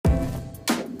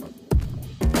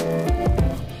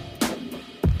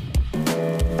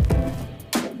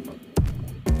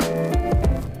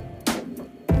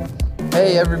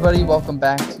Hey everybody, welcome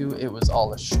back to It Was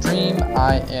All a Stream.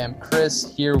 I am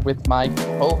Chris here with my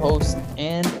co-host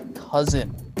and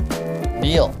cousin,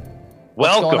 Neil.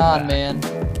 What's Welcome going on, back.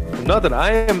 man? Nothing.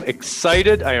 I am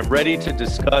excited. I am ready to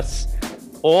discuss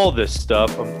all this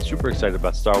stuff. I'm super excited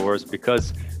about Star Wars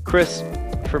because, Chris,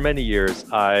 for many years,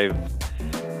 I've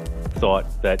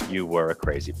thought that you were a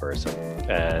crazy person.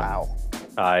 And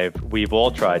Wow. we've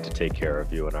all tried to take care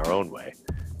of you in our own way.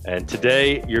 And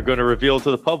today you're going to reveal to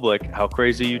the public how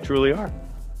crazy you truly are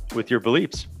with your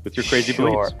beliefs, with your crazy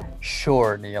beliefs.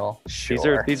 Sure, Neil.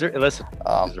 Sure. These are listen. These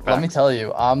are Let me facts. tell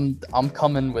you, I'm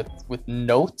coming with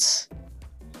notes.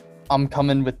 I'm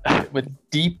coming with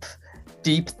deep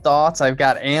thoughts. I've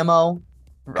got ammo.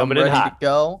 Coming I'm in ready hot. to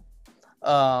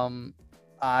go.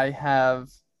 I have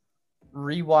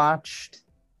rewatched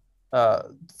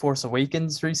Force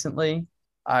Awakens recently.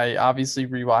 I obviously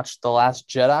rewatched The Last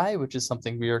Jedi, which is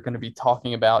something we are going to be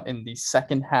talking about in the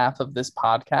second half of this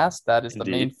podcast. That is the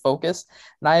main Indeed. focus.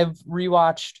 And I have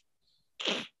rewatched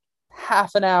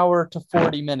half an hour to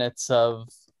 40 minutes of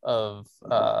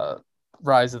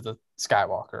Rise of the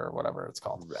Skywalker or whatever it's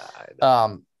called.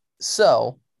 Right.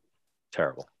 So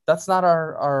Terrible. that's not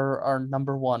our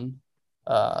number one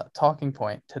talking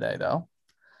point today, though,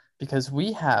 because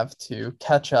we have to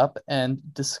catch up and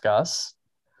discuss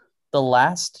the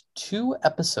last two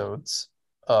episodes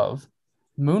of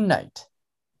Moon Knight.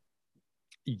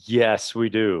 Yes, we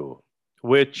do.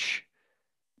 Which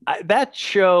that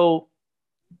show,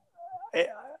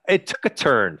 it took a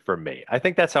turn for me. I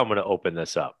think that's how I'm going to open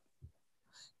this up.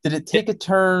 Did it take a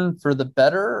turn for the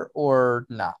better or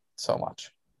not so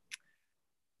much?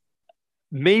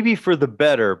 Maybe for the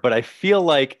better, but I feel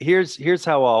like here's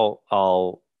how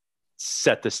I'll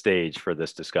set the stage for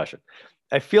this discussion.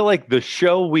 I feel like the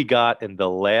show we got in the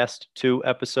last two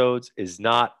episodes is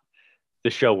not the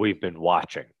show we've been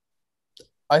watching.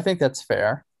 I think that's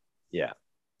fair. Yeah.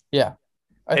 Yeah.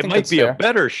 It might be a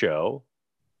better show,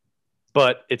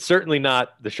 but it's certainly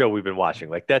not the show we've been watching.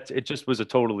 Like it just was a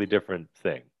totally different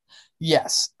thing.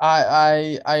 Yes,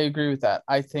 I agree with that.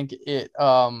 I think it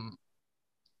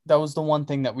that was the one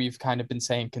thing that we've kind of been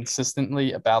saying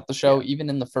consistently about the show, even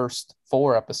in the first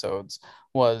four episodes,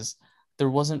 was there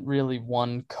wasn't really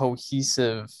one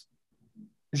cohesive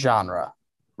genre.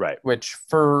 Right. Which,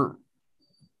 for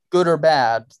good or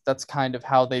bad, that's kind of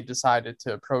how they decided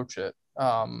to approach it.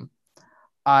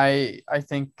 I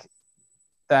think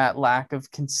that lack of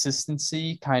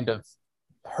consistency kind of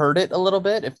hurt it a little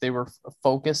bit. If they were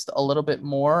focused a little bit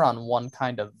more on one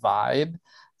kind of vibe,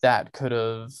 that could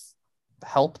have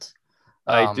helped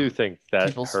I do think that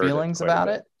people's hurt feelings quite a about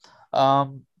bit.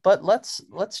 it. But let's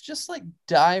just like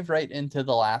dive right into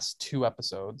the last two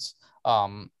episodes,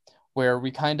 where we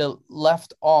kind of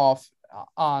left off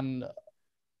on,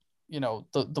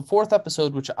 the fourth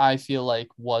episode, which I feel like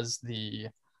was the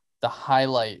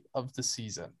highlight of the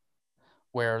season,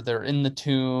 where they're in the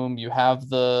tomb. You have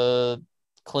the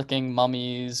clicking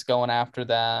mummies going after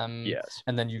them. Yes.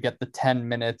 And then you get the 10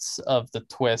 minutes of the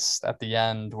twist at the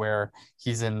end where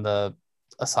he's in the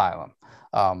asylum.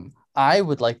 I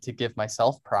would like to give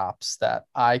myself props that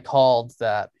I called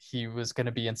that he was going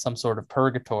to be in some sort of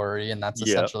purgatory, and that's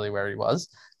essentially where he was.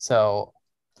 So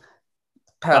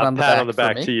pat on the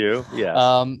back to you. Yes.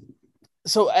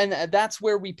 So, and that's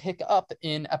where we pick up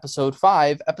in episode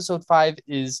 5. Episode 5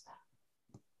 is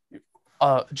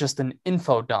just an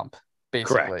info dump,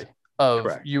 basically.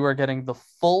 Correct. You are getting the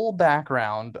full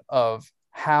background of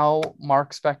how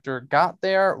Mark Spector got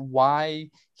there, why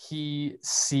he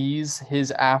sees his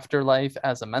afterlife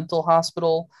as a mental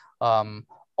hospital,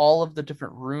 all of the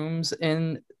different rooms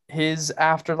in his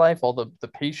afterlife, all the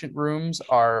patient rooms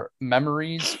are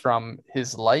memories from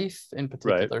his life, in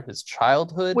particular his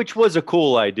childhood. Which was a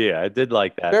cool idea. I did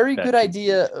like that. Very good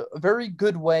idea. A very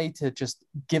good way to just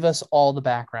give us all the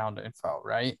background info,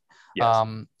 right? Yes.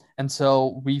 And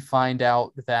so we find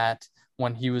out that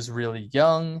when he was really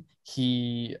young,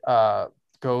 he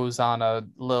goes on a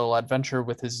little adventure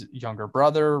with his younger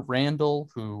brother, Randall,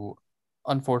 who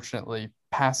unfortunately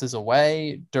passes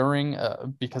away during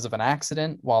because of an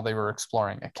accident while they were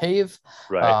exploring a cave.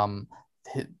 Right.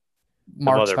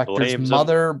 Mark Spector's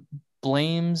mother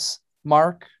blames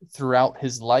Mark throughout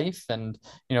his life, and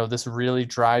this really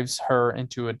drives her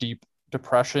into a deep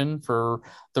depression for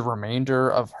the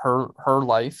remainder of her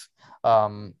life.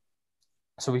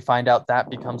 So we find out that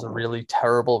becomes a really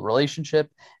terrible relationship,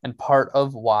 and part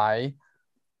of why,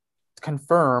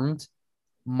 confirmed,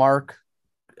 Mark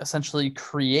essentially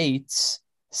creates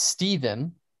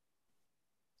Steven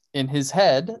in his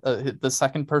head, the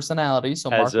second personality. So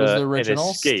as Mark was the a an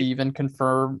original. escape. Steven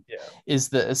confirmed Yeah. is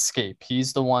the escape.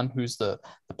 He's the one who's the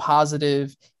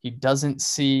positive. He doesn't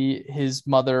see his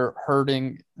mother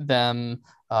hurting them.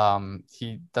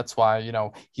 That's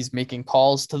why, he's making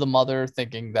calls to the mother,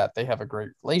 thinking that they have a great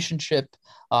relationship.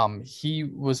 He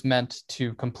was meant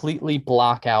to completely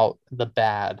block out the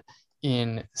bad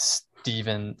in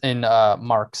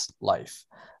Mark's life.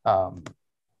 Um,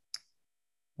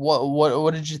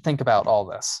 what did you think about all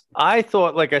this? I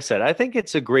thought, like I said, I think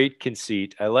it's a great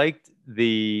conceit. I liked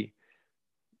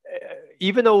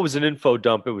even though it was an info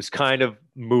dump, it was kind of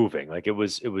moving. Like it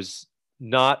was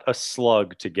not a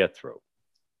slug to get through.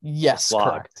 A Yes,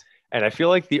 slog. correct. And I feel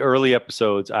like the early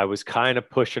episodes, I was kind of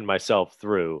pushing myself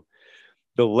through.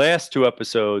 The last two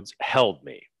episodes held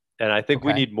me, and I think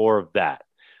we Okay. need more of that.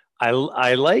 I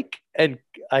like, and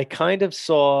I kind of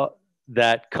saw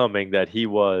that coming, that he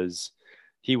was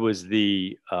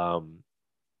the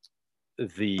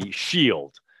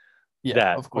shield Yeah,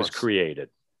 that of was course. created.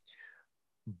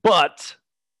 But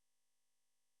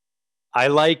I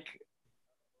like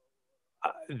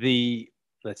the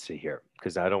let's see here,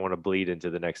 because I don't want to bleed into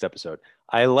the next episode.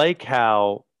 I like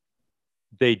how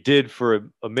they did for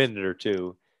a minute or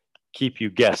two keep you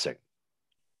guessing,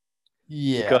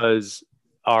 Yeah, because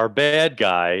our bad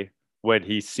guy, when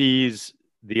he sees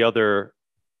the other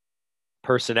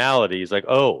personality, he's like,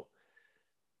 oh,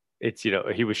 it's,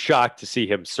 he was shocked to see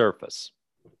him surface.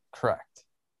 correct.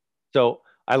 So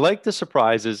I like the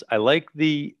surprises. I like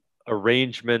the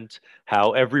arrangement,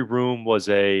 how every room was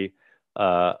a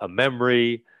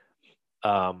memory.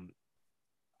 Um,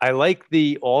 I like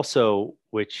the also,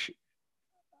 which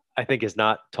I think is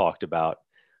not talked about,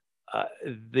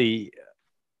 the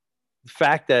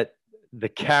fact that the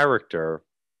character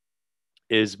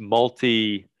is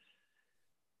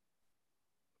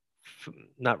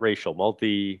not racial,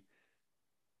 multi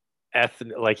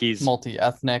ethnic. Like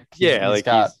Multi-ethnic. yeah, He's like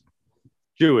got, he's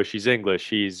Jewish, he's English,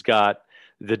 he's got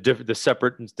the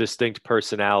separate and distinct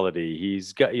personality.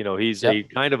 He's got, he's yep, a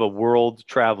kind of a world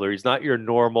traveler. He's not your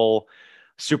normal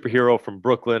superhero from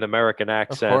Brooklyn, American of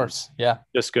accent, course. Yeah,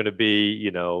 just going to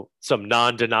be, some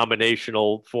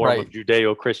non-denominational form of right.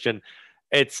 Judeo-Christian.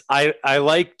 I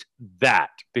liked that,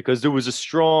 because there was a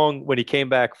strong, when he came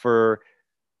back for,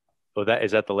 that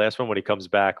is that the last one, when he comes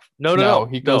back. No, no, No, no,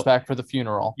 he goes no. back for the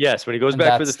funeral, Yes, when he goes and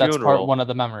back for the that's part funeral. one of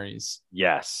the memories.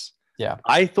 Yes. Yeah.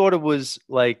 I thought it was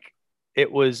like,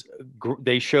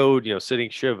 they showed, sitting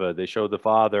Shiva, they showed the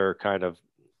father kind of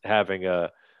having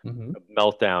Hmm. a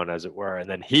meltdown, as it were. And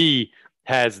then he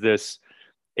has this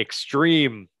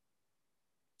extreme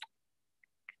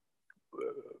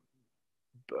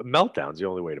meltdown's the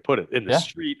only way to put it, in the Yeah.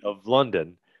 street of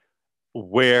London,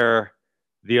 where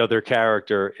the other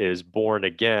character is born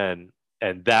again.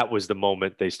 And that was the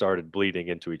moment they started bleeding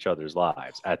into each other's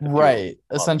lives, at the funeral. Right.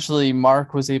 Essentially,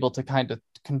 Mark was able to kind of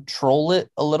control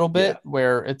it a little Yeah. bit,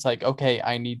 where it's like, okay,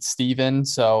 I need Steven,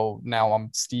 so now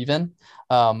I'm Steven.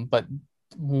 But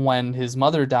when his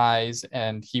mother dies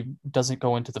and he doesn't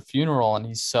go into the funeral and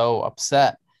he's so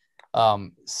upset,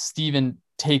 Steven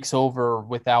takes over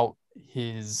without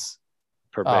his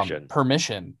Permission.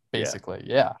 permission, Yeah. basically.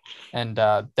 Yeah. And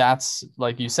that's,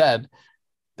 like you said,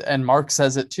 and Mark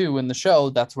says it too in the show,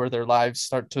 that's where their lives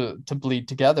start to bleed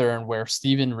together, and where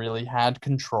Steven really had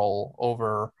control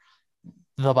over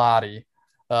the body,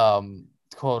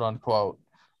 quote unquote.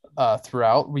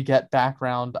 Throughout, we get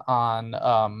background on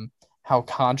how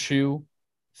Khonshu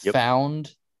Yep.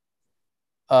 found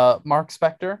Mark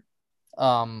Spector.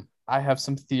 I have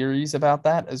some theories about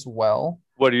that as well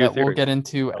What are your that we'll theories? get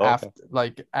into Oh, okay. after,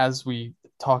 like as we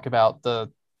talk about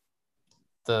the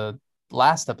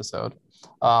last episode.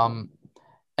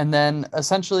 And then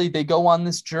essentially they go on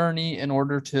this journey in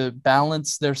order to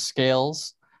balance their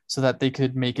scales so that they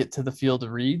could make it to the field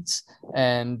of reeds.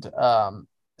 And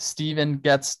Steven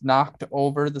gets knocked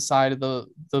over the side of the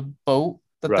boat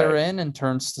that they're Right. in and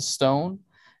turns to stone.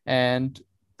 And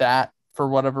that, for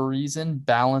whatever reason,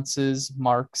 balances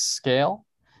Mark's scale.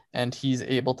 And he's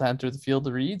able to enter the field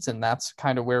of reeds. And that's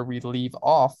kind of where we leave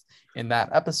off in that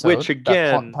episode, Which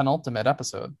again, penultimate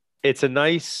episode. it's a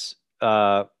nice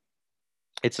uh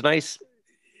it's a nice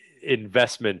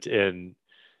investment in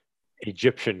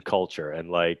Egyptian culture, and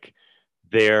like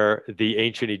the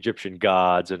ancient Egyptian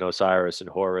gods, and Osiris and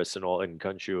Horus and all, and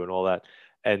Khonshu and all that,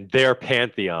 and their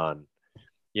pantheon.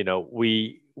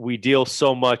 We deal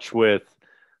so much with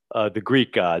the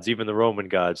Greek gods, even the Roman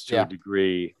gods to a Yeah.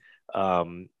 degree,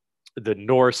 the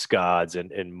Norse gods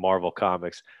in Marvel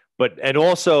comics, and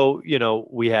also,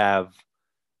 we have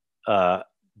uh,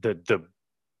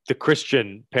 the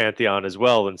Christian pantheon as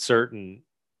well in certain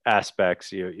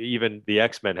aspects. Even the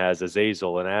X-Men has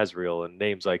Azazel and Azrael and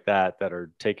names like that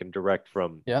are taken direct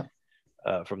from Yeah.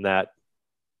 From that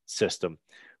system.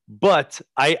 But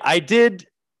I did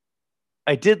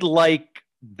like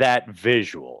that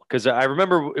visual, because I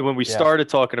remember when we started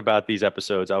talking about these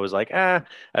episodes, I was like, I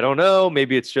don't know.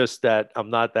 Maybe it's just that I'm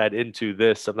not that into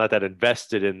this. I'm not that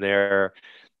invested in their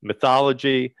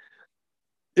mythology.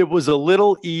 It was a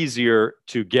little easier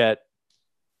to get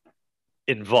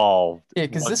involved. Yeah,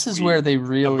 because this once is we where they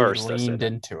really immersed us in leaned it.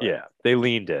 into it. Yeah, they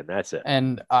leaned in. That's it.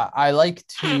 And I like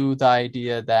to the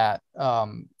idea that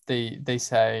they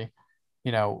say,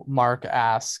 Mark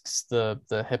asks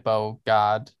the hippo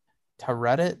god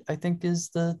Taredet, I think is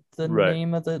the Right.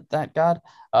 name of that god.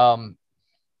 Um,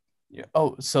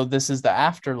 oh, so this is the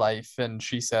afterlife, and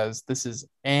she says this is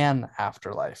an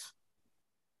afterlife.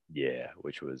 Yeah,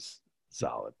 which was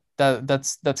solid.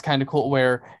 That's kind of cool,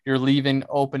 where you're leaving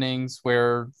openings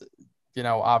where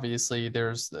obviously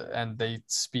and they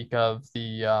speak of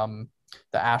the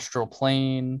astral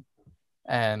plane,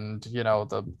 and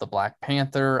the Black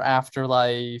Panther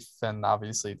afterlife, and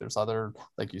obviously there's other,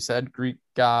 like you said, Greek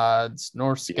gods,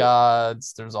 Norse Yeah.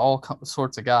 gods. There's all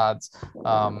sorts of gods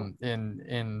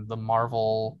in the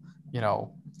Marvel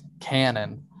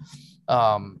canon.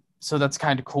 So that's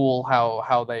kind of cool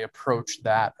how they approach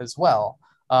that as well.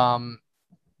 um,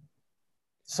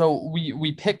 so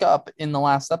we pick up in the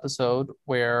last episode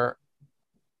where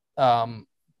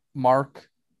Mark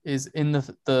is in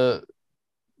the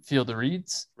Field of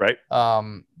Reeds. Right.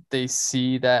 They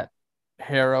see that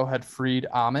Harrow had freed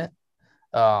Amit,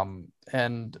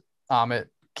 and Amit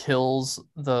kills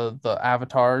the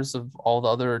avatars of all the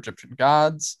other Egyptian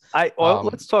gods.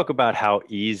 Let's talk about how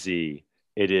easy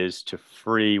it is to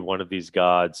free one of these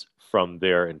gods from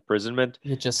their imprisonment.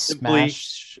 You just Simply,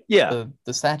 smash yeah,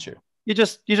 the statue. you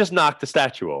just knock the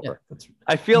statue over. Yeah,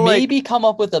 I feel maybe come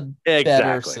up with a better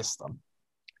exactly. system.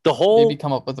 The whole Maybe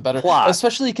come up with a better plot,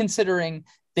 especially considering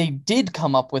they did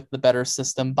come up with the better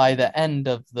system by the end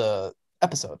of the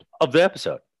episode.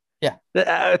 Yeah,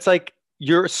 it's like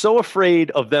you're so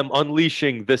afraid of them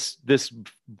unleashing this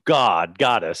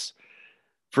goddess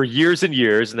for years and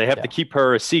years, and they have to keep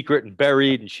her a secret and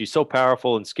buried, and she's so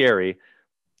powerful and scary.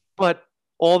 But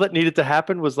all that needed to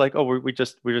happen was like, oh, we're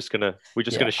just gonna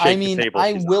shake the table.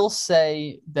 I will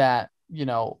say that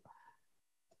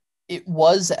it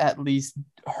was at least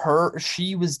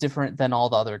she was different than all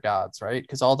the other gods, right?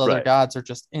 Because all the other gods are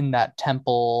just in that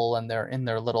temple and they're in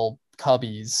their little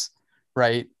cubbies,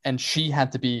 right? And she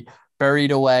had to be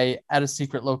buried away at a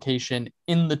secret location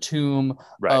in the tomb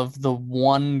of the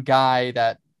one guy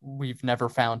that we've never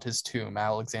found his tomb,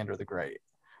 Alexander the Great,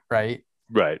 right?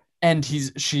 Right. And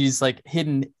she's like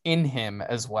hidden in him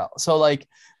as well. So like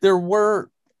there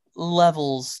were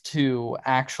levels to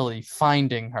actually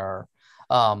finding her.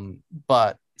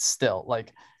 But still,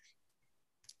 like,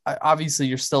 obviously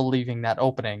you're still leaving that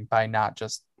opening by not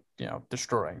just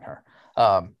destroying her.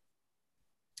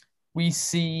 We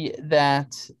see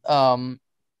that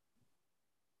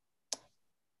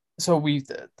so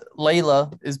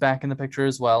Layla is back in the picture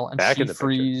as well, and she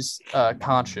frees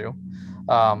Khonshu.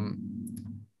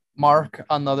 Mark,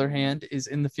 on the other hand, is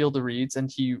in the Field of Reeds,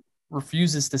 and he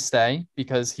refuses to stay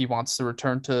because he wants to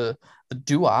return to the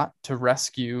Duat to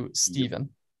rescue Stephen.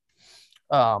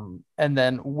 And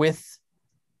then with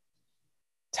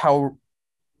Taweret's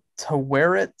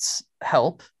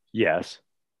help, yes,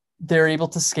 they're able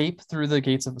to escape through the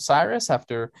gates of Osiris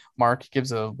after Mark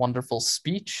gives a wonderful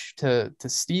speech to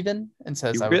Stephen and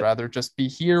says, I would rather just be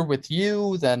here with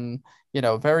you than,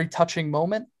 very touching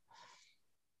moment.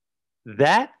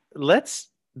 That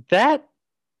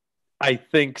I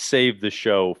think saved the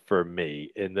show for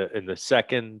me in the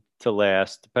second to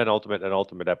last penultimate and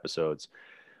ultimate episodes.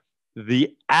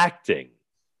 The acting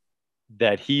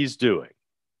that he's doing,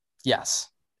 yes,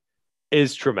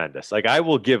 is tremendous. Like, I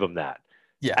will give him that.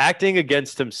 Yeah. Acting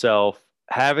against himself,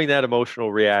 having that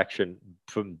emotional reaction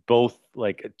from both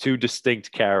like two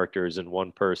distinct characters in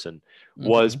one person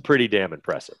was pretty damn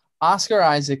impressive. Oscar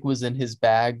Isaac was in his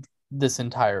bag this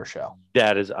entire show.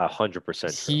 That is 100%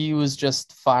 true. He was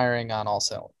just firing on all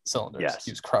cylinders. Yes.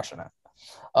 He was crushing it.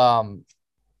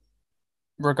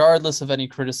 Regardless of any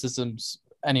criticisms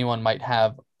anyone might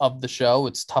have of the show,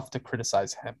 it's tough to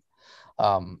criticize him.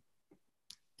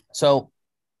 So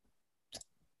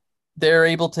they're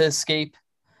able to escape.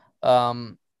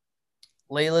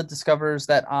 Layla discovers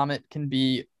that Amit can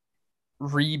be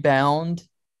rebound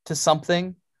to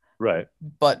something. Right.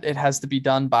 But it has to be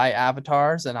done by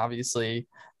avatars. And obviously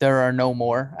there are no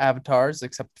more avatars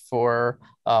except for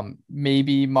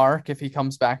maybe Mark if he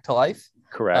comes back to life.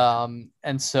 Correct.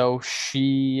 And so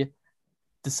she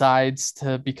decides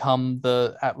to become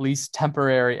the at least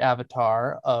temporary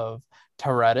avatar of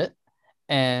Taredet,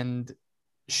 and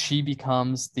she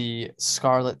becomes the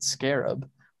Scarlet Scarab,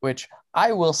 which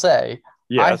I will say,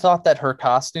 I Yes. thought that her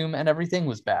costume and everything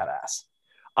was badass.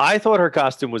 I thought her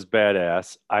costume was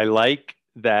badass. I like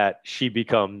that she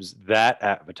becomes that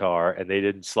avatar and they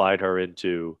didn't slide her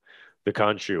into the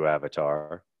Khonshu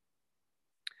avatar.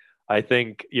 I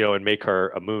think, and make her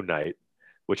a Moon Knight,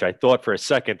 which I thought for a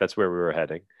second that's where we were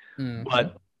heading. Mm-hmm.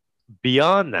 But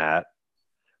beyond that,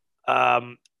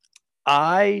 um,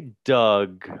 I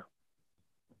dug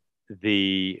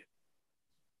the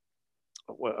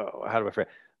how do I phrase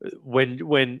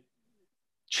when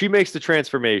she makes the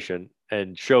transformation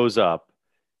and shows up,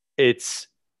 it's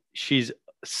she's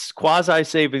quasi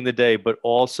saving the day, but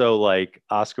also like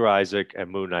Oscar Isaac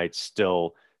and Moon Knight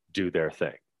still do their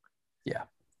thing. Yeah.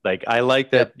 Like I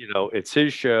like that, Yep. it's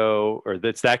his show, or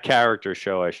it's that character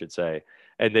show, I should say.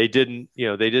 And they didn't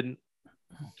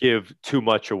give too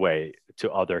much away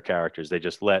to other characters. They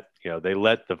just let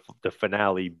the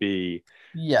finale be,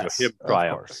 him Yes, of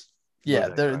triumphing. course. Yeah, Moon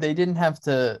Knight triumphing. they didn't have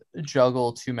to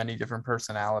juggle too many different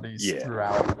personalities Yeah.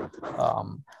 throughout.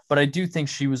 But I do think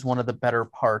she was one of the better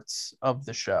parts of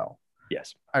the show.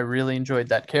 Yes. I really enjoyed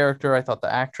that character. I thought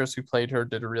the actress who played her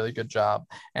did a really good job,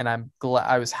 and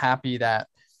I was happy that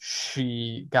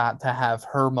she got to have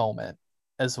her moment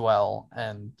as well,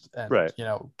 and Right.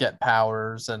 get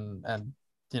powers and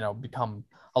become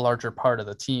a larger part of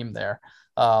the team there.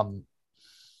 Um,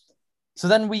 so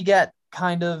then we get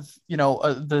kind of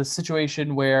the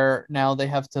situation where now they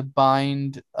have to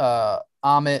bind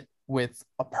Amit with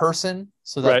a person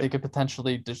so that Right. they could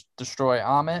potentially destroy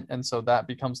Amit, and so that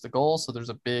becomes the goal. So there's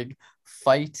a big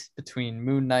fight between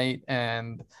Moon Knight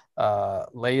and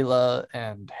Layla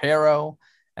and Harrow,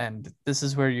 and this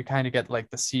is where you kind of get like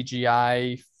the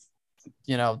CGI,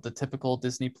 the typical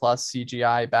Disney Plus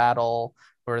CGI battle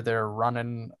where they're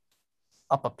running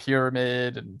up a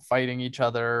pyramid and fighting each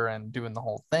other and doing the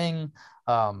whole thing.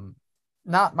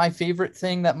 Not my favorite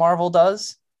thing that Marvel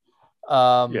does.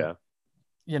 Yeah.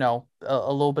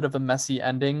 A little bit of a messy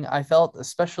ending, I felt,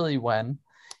 especially when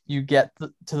you get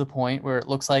to the point where it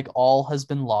looks like all has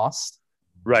been lost.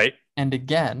 Right. And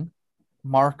again,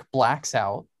 Mark blacks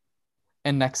out.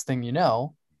 And next thing you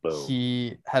know, Boom.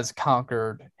 he has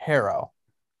conquered Harrow.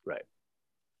 Right.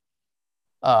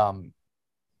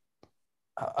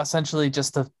 Essentially,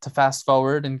 just to fast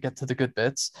forward and get to the good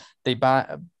bits, they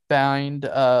bind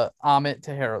Amit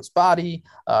to Harrow's body.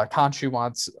 Khonshu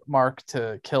wants Mark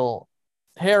to kill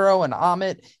Harrow and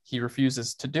Amit. He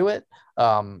refuses to do it,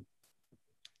 and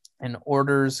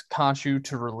orders Khonshu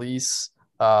to release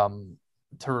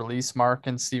Mark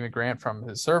and Stephen Grant from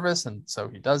his service, and so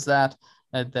he does that.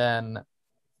 And then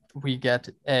we get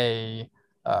a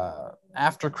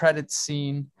after credits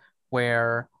scene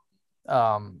where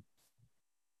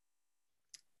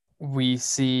we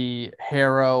see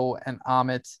Harrow and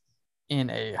Amit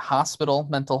in a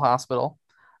mental hospital,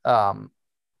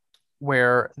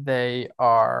 where they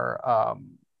are,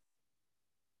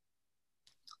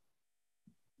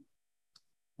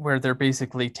 where they're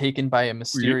basically taken by a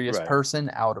mysterious Right.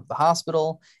 person out of the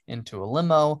hospital into a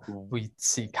limo. We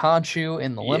see Khonshu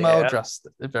in the limo, dressed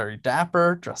very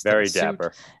dapper, dressed Very in a suit.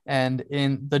 dapper. And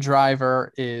in the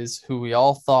driver is who we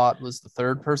all thought was the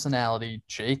third personality,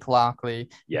 Jake Lockley.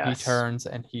 Yes. He turns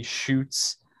and he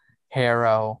shoots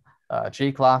Harrow.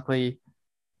 Jake Lockley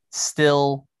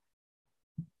still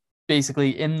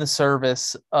basically in the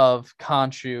service of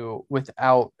Khonshu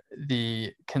without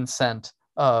the consent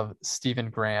of Stephen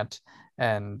Grant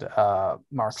and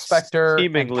Mark Spector.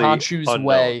 Seemingly and Khonshu's unknown.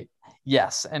 way,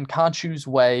 yes, and Khonshu's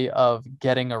way of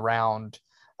getting around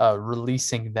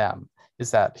releasing them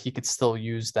is that he could still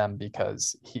use them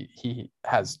because he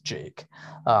has Jake.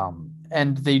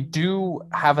 And they do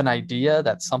have an idea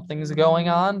that something's going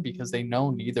on because they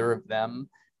know neither of them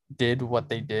did what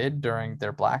they did during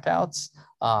their blackouts.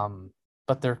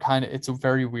 But they're it's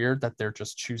very weird that they're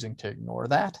just choosing to ignore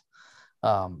that.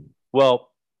 Well,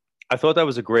 I thought that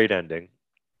was a great ending.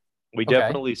 We Okay.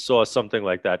 definitely saw something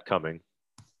like that coming.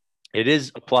 It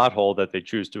is a plot hole that they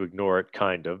choose to ignore it,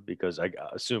 kind of, because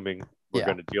assuming we're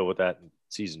going to deal with that in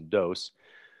season dose.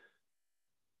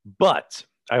 But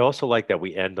I also like that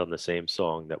we end on the same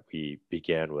song that we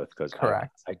began with, because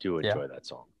I do enjoy that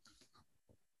song.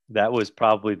 That was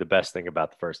probably the best thing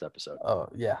about the first episode. Oh,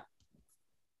 yeah.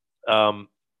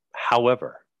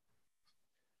 However,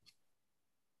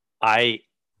 I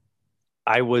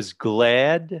was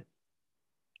glad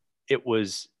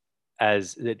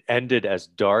it ended as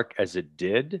dark as it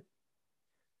did,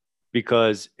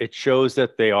 because it shows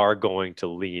that they are going to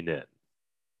lean in.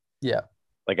 Yeah.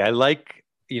 Like I like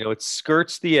it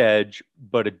skirts the edge,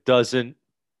 but it doesn't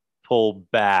pull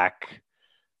back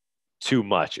too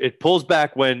much. It pulls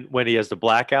back when he has the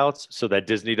blackouts so that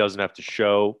Disney doesn't have to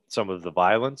show some of the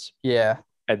violence. Yeah.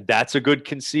 And that's a good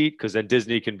conceit, because then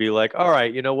Disney can be like, all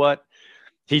right, you know what?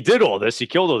 He did all this. He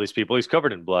killed all these people. He's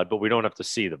covered in blood, but we don't have to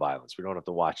see the violence. We don't have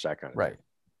to watch that kind of Right. thing.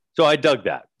 So I dug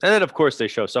that. And then, of course, they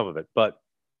show some of it. But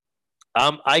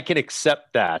I can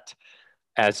accept that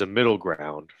as a middle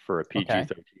ground for a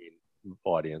PG-13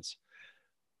 audience.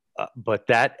 But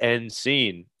that end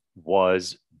scene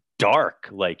was dark.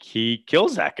 Like, he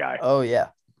kills that guy. Oh, yeah.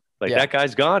 Like, that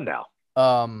guy's gone now.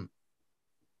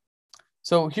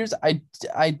 So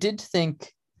I did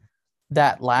think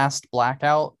that last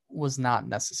blackout was not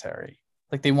necessary.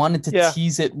 Like, they wanted to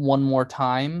tease it one more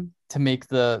time to make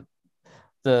the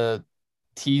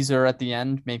teaser at the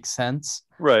end make sense.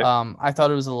 Right. I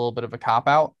thought it was a little bit of a cop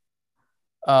out.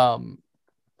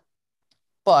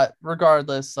 But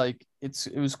regardless, like, it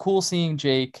was cool seeing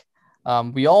Jake.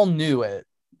 We all knew it.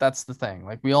 That's the thing.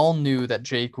 Like, we all knew that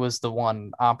Jake was the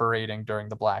one operating during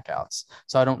the blackouts.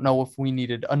 So I don't know if we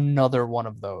needed another one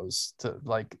of those to,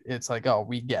 like, it's like, oh,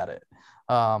 we get it.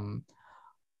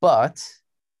 But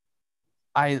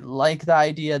I like the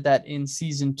idea that in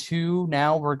season 2,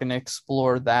 now we're going to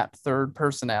explore that third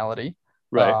personality.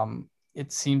 Right.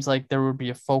 It seems like there would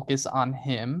be a focus on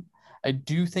him. I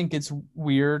do think it's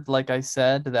weird, like I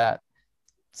said, that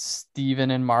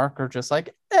Steven and Mark are just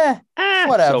like,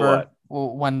 whatever,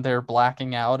 when they're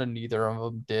blacking out and neither of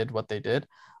them did what they did.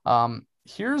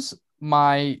 Here's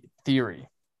my theory.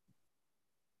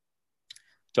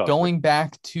 Going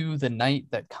back to the night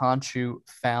that Khonshu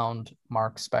found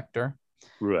Mark Spector,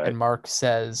 right, and Mark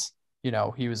says,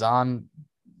 he was on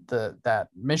that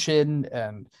mission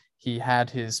and he had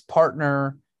his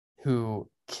partner who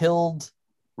killed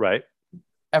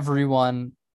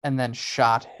everyone and then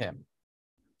shot him.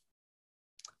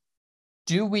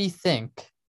 Do we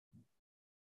think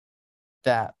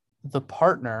that the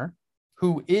partner,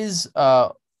 who is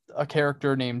a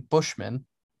character named Bushman,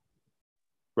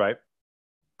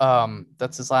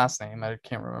 that's his last name, I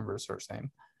can't remember his first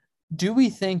name, do we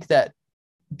think that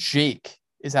Jake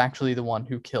is actually the one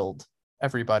who killed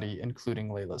everybody, including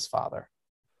Layla's father?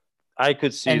 I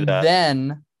could see and that. And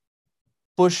then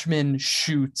Bushman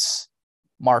shoots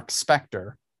Mark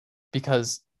Spector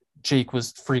because Jake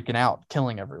was freaking out,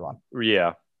 killing everyone.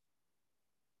 Yeah.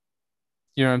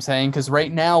 You know what I'm saying? Because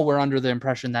right now we're under the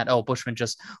impression that, Bushman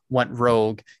just went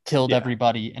rogue, killed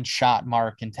everybody, and shot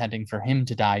Mark, intending for him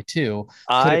to die too.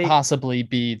 Could it possibly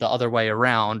be the other way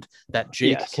around, that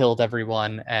Jake killed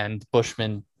everyone and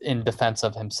Bushman, in defense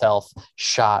of himself,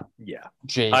 shot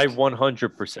Jake? I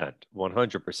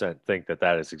 100% think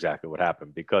that is exactly what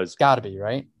happened, because gotta be,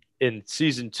 right? In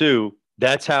season 2,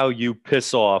 that's how you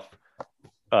piss off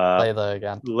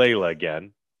Layla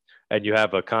again. And you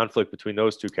have a conflict between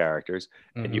those two characters.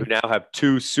 Mm-hmm. And you now have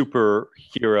two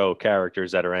superhero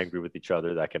characters that are angry with each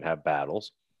other that can have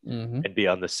battles and be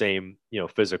on the same,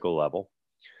 physical level.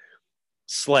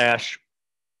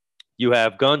 / you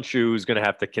have Khonshu, who's going to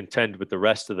have to contend with the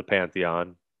rest of the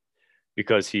Pantheon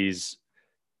because he's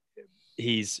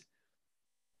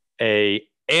a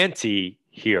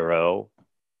anti-hero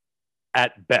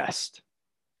at best.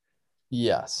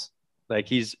 Yes. Like,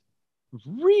 he's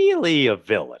really a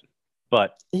villain,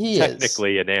 but he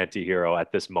technically an anti-hero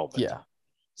at this moment. Yeah.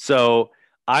 So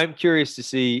I'm curious to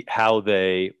see how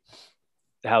they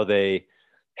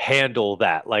handle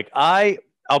that. Like,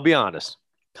 I'll be honest.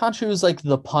 Khonshu is like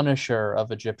the Punisher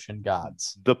of Egyptian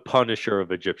gods. The Punisher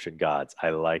of Egyptian gods. I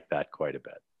like that quite a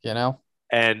bit.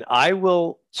 And I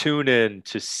will tune in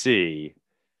to see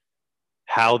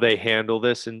how they handle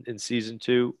this in season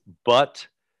 2, but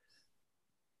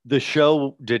the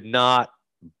show did not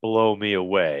blow me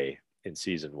away in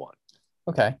season 1.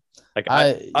 Okay. Like,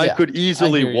 I could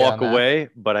easily walk away,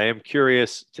 but I am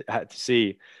curious to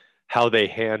see how they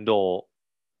handle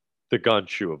the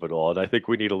Khonshu of it all. And I think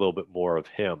we need a little bit more of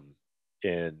him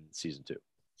in season 2.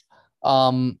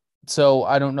 So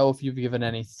I don't know if you've given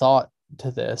any thought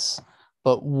to this,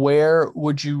 but where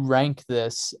would you rank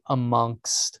this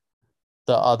amongst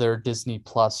the other Disney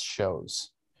Plus shows?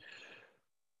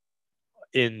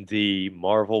 In the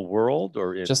Marvel world,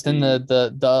 or in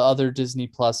the other Disney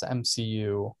Plus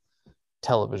MCU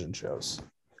television shows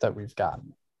that we've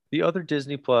gotten? The other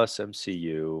Disney Plus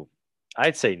MCU,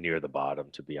 I'd say near the bottom,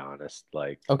 to be honest.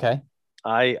 Like, okay,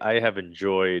 I have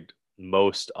enjoyed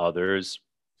most others.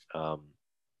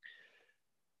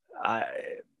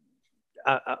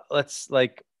 Let's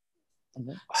like.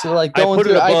 So, like, going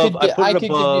through, I could give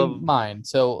you mine.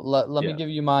 So let me give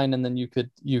you mine, and then you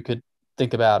could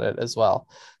think about it as well.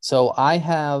 So I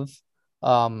have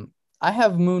I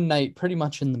have Moon Knight pretty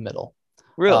much in the middle.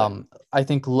 Really? I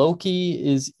think Loki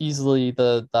is easily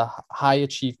the high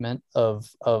achievement of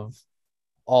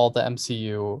all the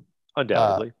MCU uh,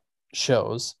 Undoubtedly.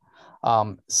 shows.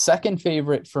 Second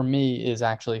favorite for me is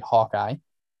actually Hawkeye.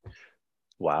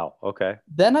 Wow. Okay.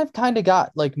 Then I've kind of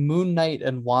got like Moon Knight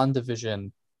and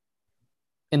WandaVision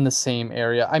in the same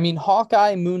area. I mean,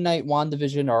 Hawkeye, Moon Knight,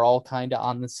 WandaVision are all kind of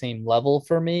on the same level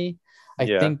for me. I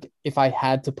Yeah. think if I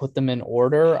had to put them in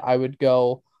order, I would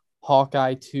go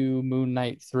Hawkeye 2, Moon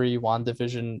Knight 3,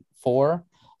 WandaVision 4.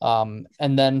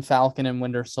 And then Falcon and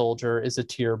Winter Soldier is a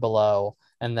tier below.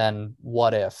 And then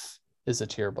What If is a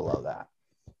tier below that.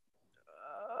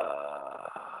 Uh,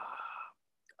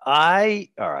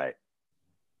 all right.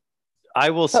 I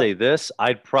will Oh, say this.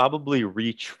 I'd probably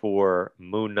reach for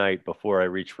Moon Knight before I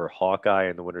reach for Hawkeye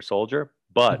and the Winter Soldier.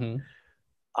 But mhm.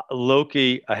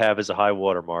 Loki, I have as a high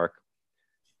watermark.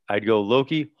 I'd go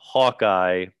Loki,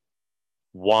 Hawkeye,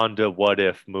 Wanda, What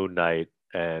If, Moon Knight,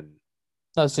 and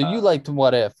Oh, so you uh, liked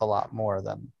What If a lot more I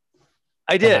than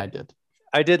I did. did.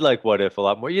 I did like What If a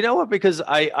lot more. You know what? Because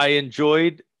I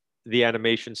enjoyed the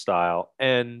animation style,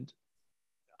 and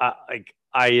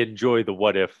I enjoy the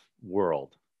What If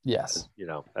world, Yes.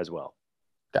 as well.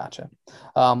 Gotcha.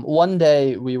 One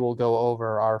day we will go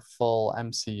over our full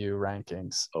MCU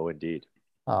rankings. Oh, indeed.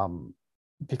 Um,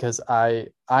 because I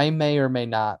may or may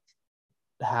not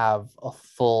have a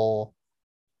full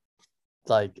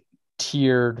like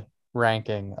tiered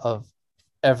ranking of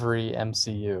every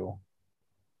MCU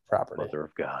property. Mother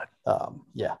of God.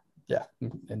 Yeah, yeah,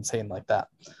 insane like that.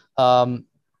 Um,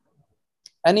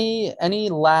 any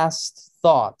last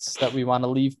thoughts that we want to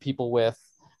leave people with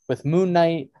Moon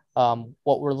Knight?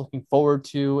 What we're looking forward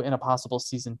to in a possible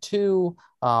season 2.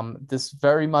 This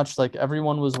very much like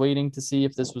everyone was waiting to see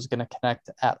if this was going to connect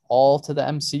at all to the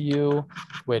MCU,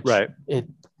 which Right.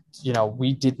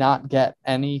 we did not get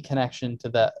any connection to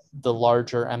the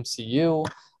larger MCU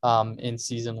in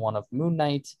season 1 of Moon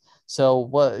Knight. So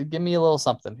give me a little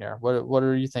something here. What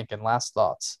are you thinking? Last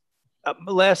thoughts.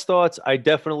 Last thoughts. I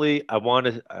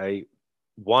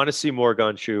want to see more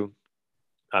Gunshoe.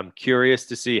 I'm curious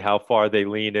to see how far they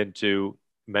lean into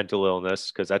mental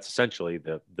illness because that's essentially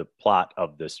the plot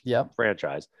of this Yep.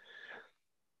 franchise.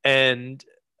 And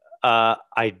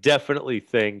I definitely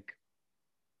think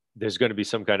there's going to be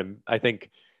some kind of, I think,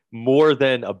 more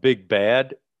than a big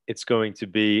bad, it's going to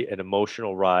be an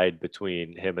emotional ride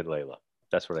between him and Layla.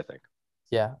 That's what I think.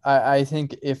 Yeah, I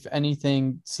think if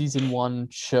anything, season 1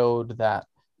 showed that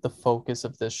the focus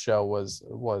of this show was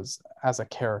as a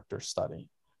character study,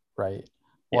 right?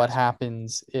 What Yes.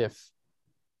 happens if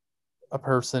a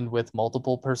person with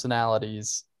multiple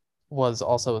personalities was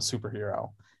also a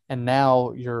superhero? And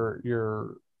now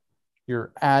you're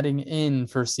adding in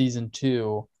for season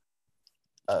 2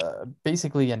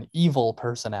 basically an evil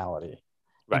personality.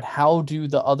 And Right. how do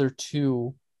the other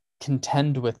two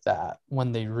contend with that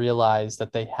when they realize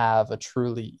that they have a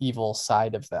truly evil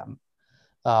side of them?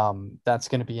 That's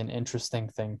going to be an interesting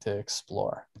thing to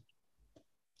explore.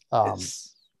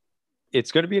 It's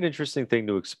it's going to be an interesting thing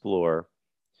to explore.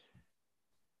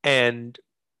 And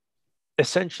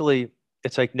essentially,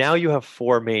 it's like now you have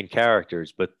four main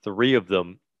characters, but three of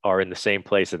them are in the same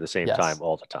place at the same time Yes,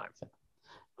 all the time.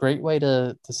 great way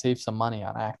to save some money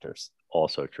on actors.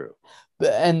 Also true.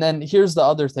 And then here's the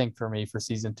other thing for me for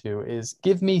season 2 is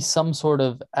give me some sort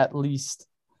of at least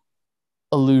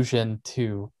allusion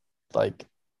to like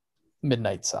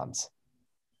Midnight Suns.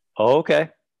 Oh, okay.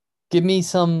 Give me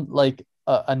some like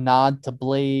a nod to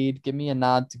Blade. Give me a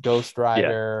nod to Ghost Yeah.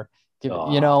 Rider.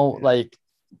 Oh, man. Like,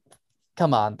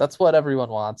 come on, that's what everyone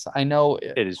wants.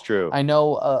 It is true. I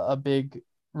know a big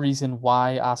reason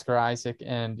why Oscar Isaac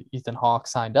and Ethan Hawke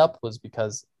signed up was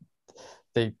because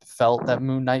they felt that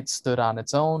Moon Knight stood on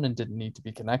its own and didn't need to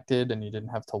be connected, and you didn't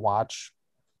have to watch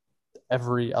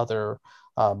every other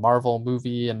Marvel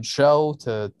movie and show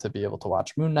to be able to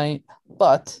watch Moon Knight.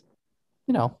 But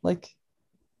like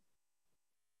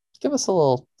give us a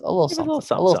little Give it a little something, a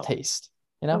something, little something. taste.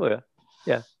 Oh, yeah.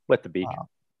 Yeah. Wet the beak. Uh,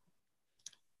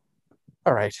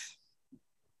 all right,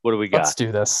 What do we let's got?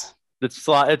 do this.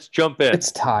 Let's jump in.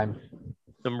 It's time.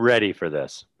 I'm ready for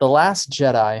this. The Last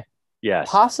Jedi, Yes.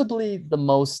 possibly the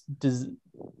most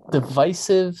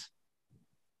divisive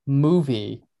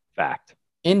movie Fact.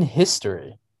 in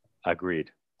history.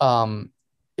 Agreed.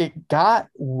 It got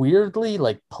weirdly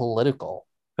like political,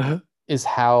 is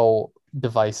how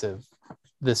divisive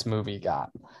this movie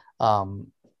got.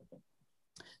 Um,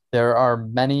 there are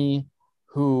many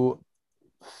who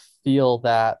feel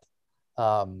that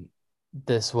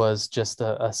this was just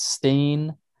a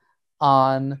stain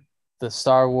on the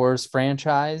Star Wars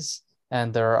franchise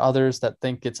and there are others that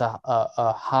think it's a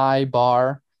high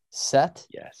bar set.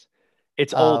 Yes.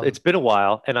 It's old. Um, It's been a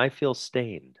while, and I feel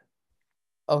stained.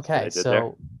 See what okay, I did there?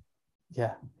 so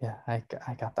yeah, yeah, I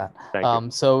got that. Thank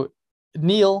you. So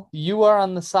Neil, you are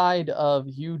on the side of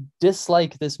you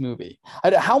dislike this movie.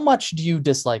 How much do you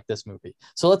dislike this movie?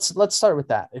 So let's start with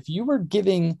that. If you were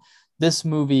giving this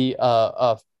movie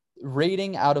a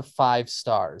rating out of 5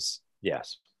 stars,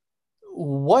 Yes.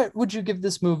 what would you give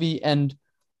this movie? And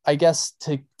I guess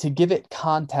to give it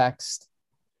context,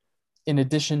 in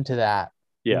addition to that,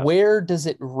 Yeah. where does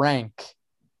it rank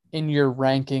in your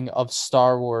ranking of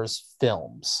Star Wars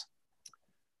films?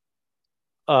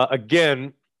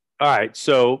 Again, all right.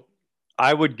 So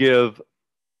I would give,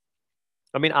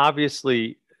 I mean,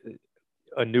 obviously,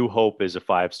 A New Hope is a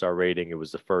 5-star rating. It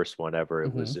was the first one ever. It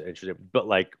Mm-hmm. was interesting. But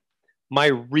like my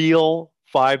real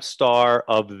 5-star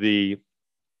of the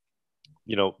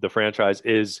franchise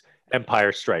is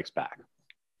Empire Strikes Back.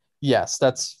 Yes,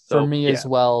 that's for So me yeah, as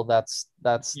well. That's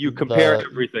you compare the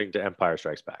everything to Empire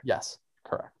Strikes Back. yes,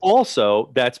 correct.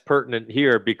 Also, that's pertinent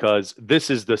here because this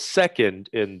is the second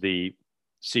in the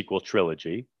sequel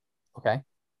trilogy. Okay.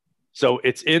 So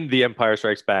it's in the Empire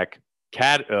Strikes Back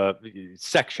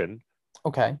section,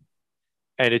 Okay.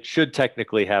 and it should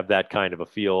technically have that kind of a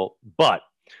feel. But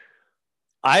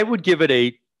I would give it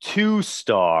a 2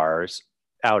 stars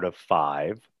out of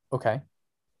 5 Okay.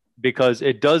 because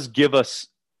it does give us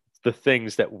the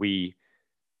things that we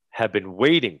have been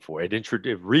waiting for. It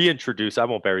reintroduces. I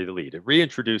won't bury the lead. It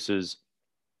reintroduces,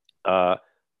 uh,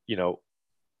 you know,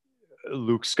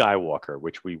 Luke Skywalker,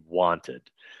 which we wanted.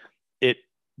 It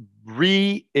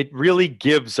really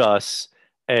gives us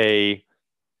a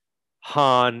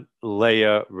Han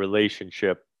Leia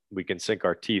relationship we can sink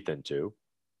our teeth into,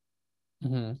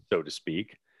 Mm-hmm. so to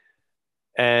speak.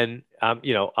 And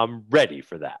I'm ready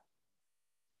for that.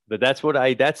 But that's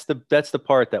the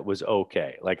part that was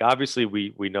okay. Like obviously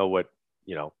we know what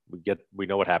we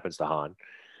know what happens to Han.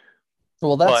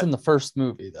 Well, that's But in the first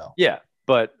movie, though. yeah,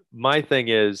 but my thing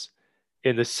is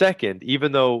in the second,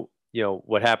 even though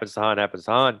what happens to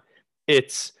Han,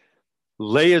 it's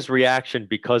Leia's reaction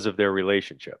because of their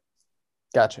relationship.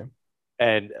 Gotcha.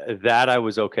 And that I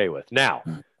was okay with. Now,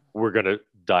 we're going to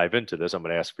dive into this. I'm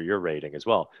going to ask for your rating as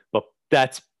well. But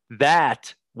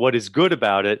what is good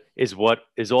about it is what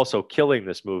is also killing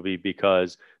this movie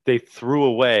because they threw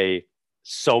away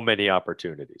so many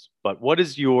opportunities. But what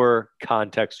is your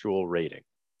contextual rating?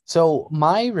 So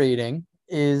my rating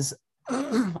is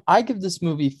I give this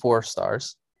movie 4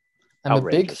 stars. I'm a big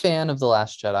Outrageous. fan of The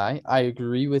Last Jedi. I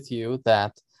agree with you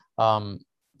that um,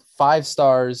 5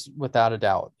 stars without a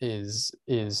doubt is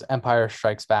Empire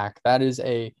Strikes Back. That is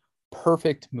a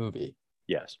perfect movie.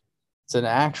 Yes. It's an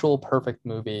actual perfect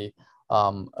movie.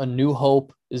 A New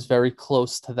Hope is very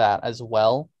close to that as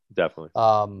well. Definitely.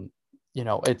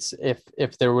 It's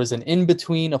if there was an in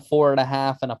between a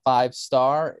 4.5 and a 5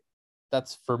 star,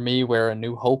 that's for me where A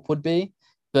New Hope would be.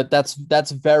 But that's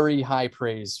very high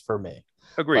praise for me.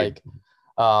 Agreed.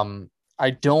 Like, I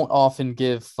don't often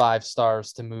give 5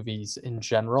 stars to movies in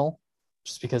general,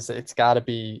 just because it's got to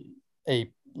be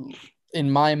in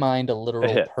my mind, a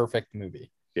literal perfect movie.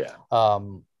 Yeah.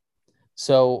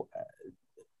 So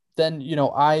then,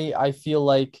 I feel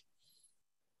like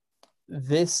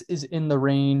this is in the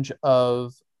range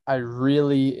of I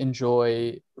really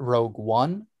enjoy Rogue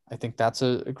One. I think that's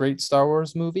a great Star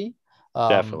Wars movie.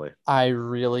 Definitely. I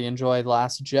really enjoy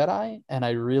Last Jedi, and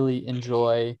I really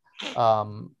enjoy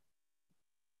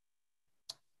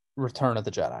Return of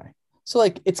the Jedi. So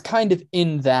like it's kind of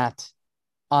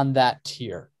on that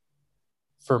tier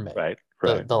for me. Right.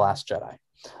 The Last Jedi.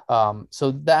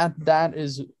 So that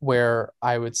is where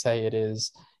I would say it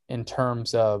is in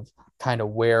terms of kind of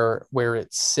where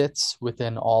it sits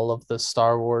within all of the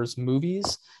Star Wars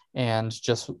movies and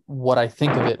just what I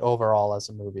think of it overall as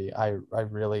a movie. I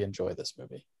really enjoy this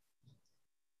movie.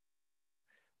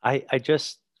 I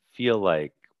just feel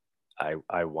like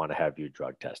I want to have you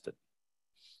drug tested.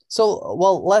 So,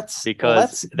 well, let's that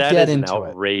get is an into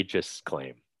outrageous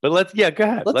claim. But go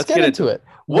ahead. Let's get into it.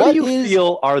 What do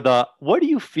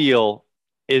you feel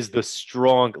is the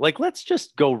strong, like, let's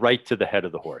just go right to the head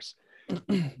of the horse.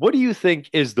 What do you think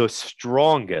is the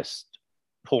strongest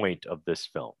point of this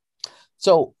film?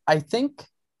 So I think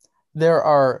there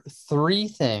are 3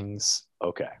 things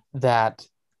that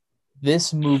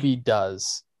this movie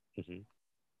does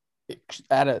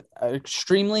at an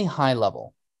extremely high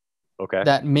level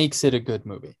that makes it a good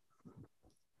movie.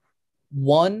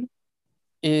 One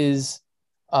is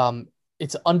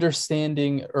it's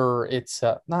understanding, or it's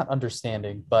not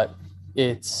understanding, but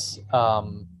it's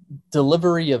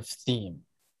delivery of theme.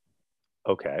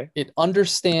 Okay. It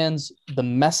understands the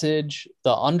message,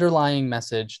 the underlying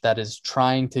message that is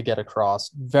trying to get across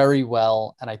very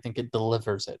well, and I think it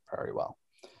delivers it very well.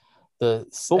 But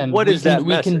And what is that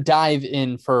we can message? dive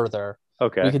in further. We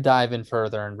Okay. could dive in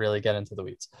further and really get into the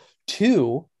weeds.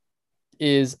 Two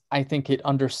is I think it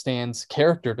understands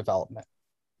character development.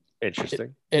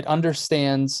 Interesting. It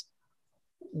understands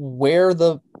where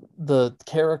the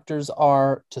characters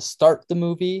are to start the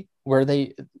movie, where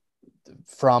they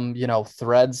from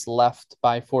threads left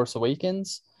by Force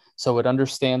Awakens. So it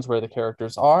understands where the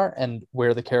characters are and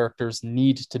where the characters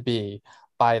need to be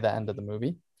by the end of the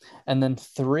movie. And then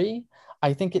three,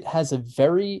 I think it has a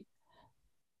very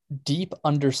deep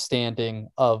understanding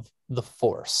of the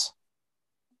Force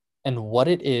and what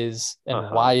it is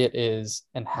and why it is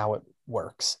and how it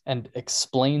works, and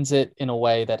explains it in a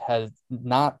way that has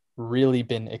not really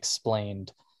been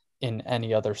explained in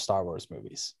any other Star Wars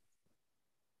movies.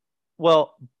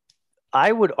 Well,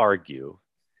 I would argue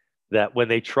that when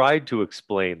they tried to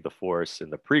explain the Force in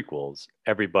the prequels,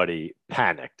 everybody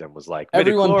panicked and was like,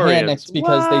 everyone panicked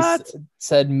because what? they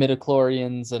said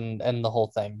midichlorians and the whole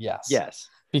thing. Yes.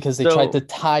 Because they tried to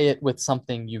tie it with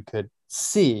something you could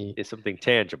see. It's something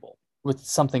tangible. With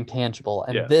something tangible.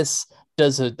 And this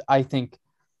does I think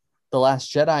The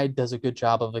Last Jedi does a good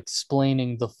job of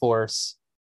explaining the Force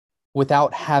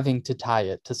without having to tie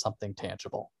it to something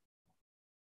tangible.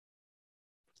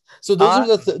 So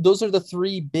those are the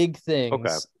three big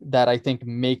things that I think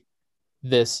make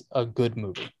this a good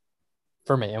movie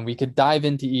for me. And we could dive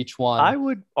into each one. I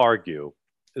would argue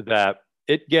that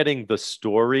it getting the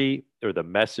story or the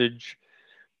message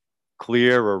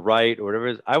clear or right or whatever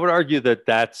it is, I would argue that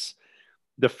that's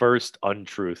the first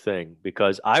untrue thing,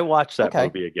 because I watched that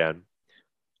movie again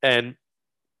and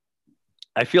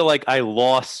I feel like I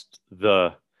lost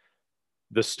the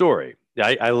story.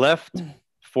 I left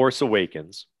Force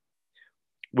Awakens,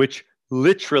 which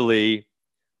literally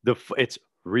it's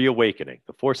reawakening.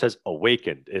 The Force has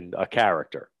awakened in a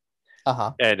character.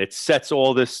 And it sets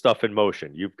all this stuff in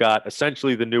motion. You've got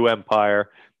essentially the new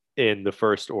empire in the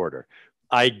First Order.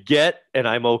 I get, and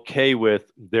I'm okay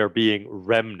with there being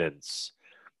remnants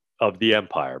of the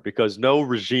empire, because no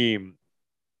regime,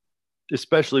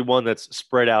 especially one that's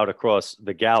spread out across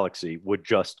the galaxy, would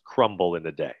just crumble in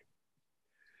a day.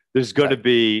 There's going to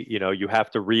be, you have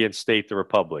to reinstate the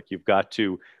Republic. You've got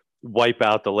to wipe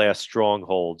out the last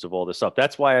strongholds of all this stuff.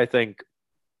 That's why I think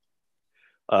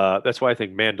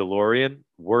Mandalorian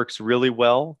works really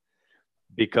well,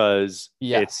 because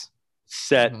it's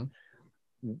set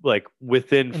like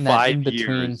within in 5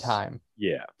 years time.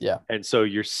 Yeah. And so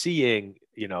you're seeing,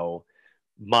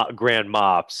 Grand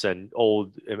Moffs and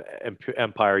old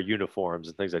Empire uniforms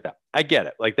and things like that. I get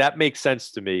it. Like, that makes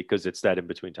sense to me because it's that in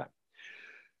between time.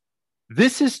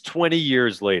 This is 20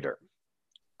 years later.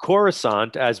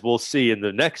 Coruscant, as we'll see in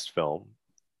the next film,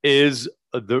 is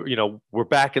we're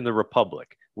back in the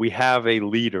Republic. We have a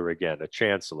leader again, a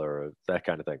chancellor, that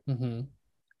kind of thing,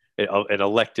 an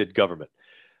elected government.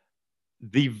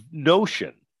 The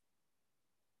notion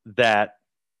that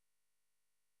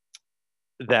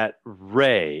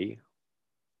Rey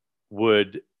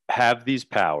would have these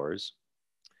powers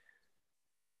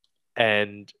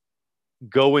and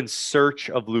go in search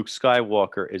of Luke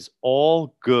Skywalker is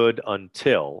all good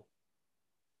until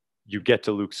you get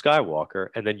to Luke Skywalker,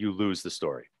 and then you lose the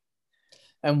story.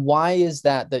 And why is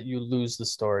that you lose the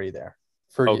story there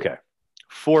for you? Okay.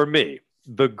 For me,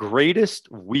 the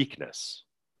greatest weakness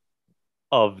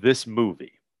of this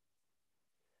movie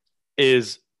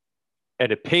is,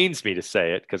 and it pains me to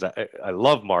say it because I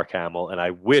love Mark Hamill and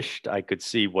I wished I could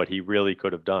see what he really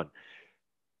could have done,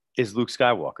 is Luke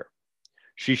Skywalker.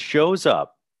 She shows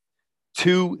up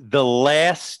to the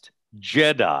last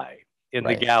Jedi in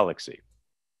the galaxy.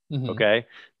 Okay?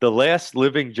 The last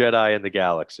living Jedi in the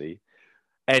galaxy.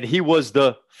 And he was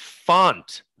the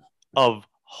font of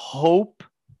hope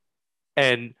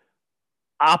and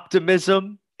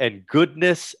optimism and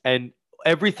goodness and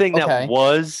everything that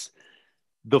was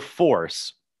the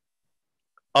Force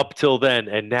up till then.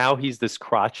 And now he's this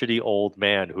crotchety old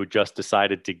man who just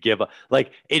decided to give up.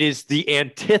 Like, it is the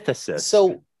antithesis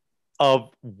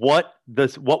of what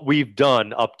we've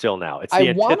done up till now. It's the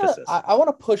antithesis. I want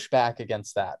to push back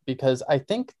against that, because I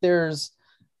think there's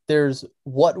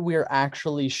what we're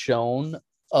actually shown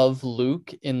of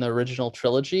Luke in the original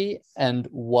trilogy and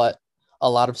what a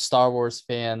lot of Star Wars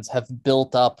fans have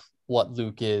built up what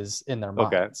Luke is in their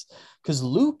minds. Because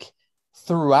Luke,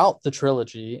 throughout the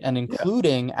trilogy, and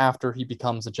including after he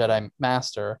becomes a Jedi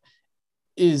Master,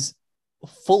 is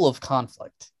full of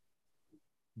conflict.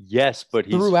 Yes, but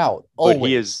he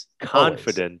is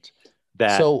confident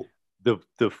that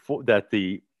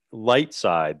the light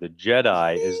side, the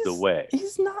Jedi, is the way.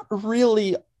 He's not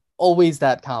really always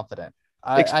that confident.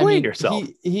 Explain yourself.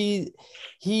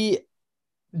 He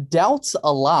doubts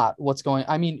a lot what's going.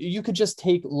 I mean, you could just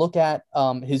look at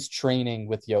his training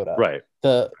with Yoda. Right.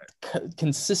 The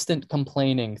consistent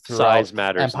complaining throughout Size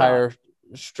matters Empire not.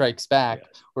 Strikes Back,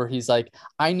 Yes. where he's like,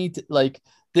 I need to, like,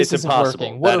 this It's isn't impossible.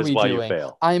 working. What That are is we why doing? you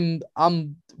fail.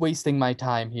 I'm wasting my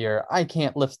time here. I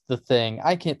can't lift the thing.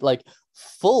 I can't, like,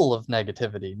 full of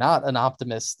negativity, not an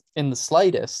optimist in the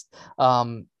slightest.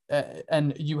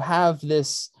 And you have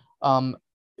this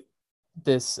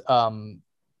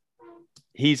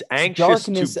he's anxious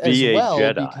darkness to be as well, a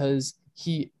Jedi because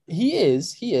he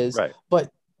is right. But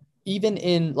even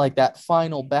in, like, that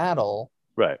final battle,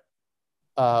 Right.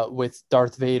 With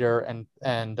Darth Vader and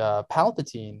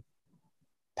Palpatine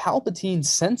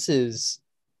senses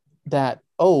that,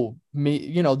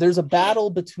 there's a battle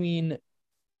between,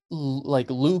 like,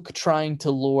 Luke trying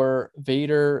to lure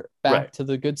Vader back Right. to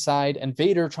the good side, and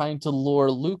Vader trying to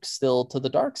lure Luke still to the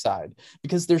dark side,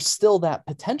 because there's still that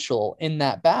potential in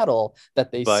that battle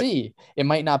that they see. It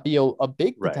might not be a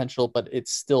big Right. potential, but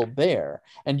it's still there.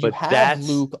 And you But have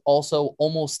Luke also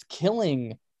almost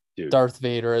killing Darth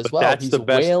Vader as well. That's He's the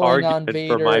best wailing on argument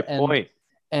Vader for my point.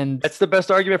 And that's the best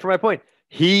argument for my point.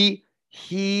 He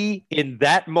in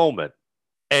that moment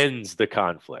ends the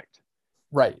conflict.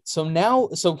 Right. So now,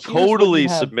 totally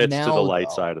submits to the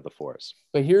light side of the Force.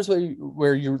 But here's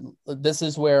this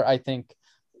is where I think,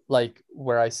 like,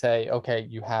 where I say, okay,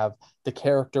 you have the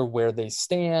character where they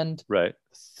stand, right,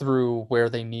 through where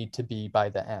they need to be by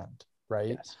the end,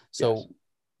 right? Yes. So yes.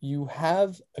 You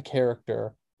have a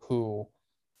character who,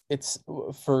 it's,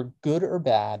 for good or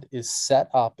bad, is set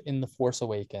up in The Force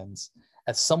Awakens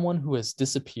as someone who has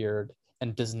disappeared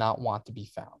and does not want to be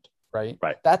found, right?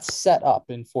 Right. That's set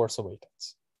up in Force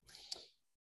Awakens.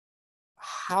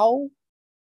 How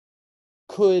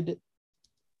could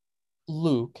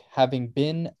Luke, having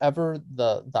been ever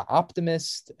the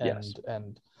optimist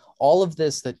and all of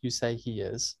this that you say he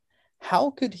is,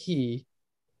 how could he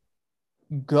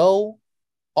go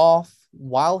off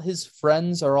while his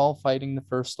friends are all fighting the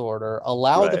First Order,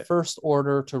 allow the First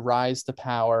Order to rise to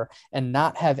power, and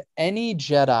not have any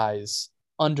Jedis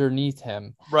underneath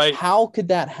him? Right. How could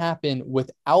that happen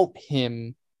without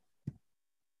him?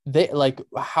 With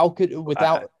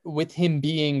him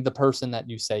being the person that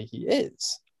you say he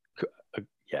is?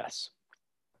 Yes.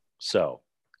 So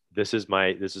this is my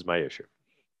issue.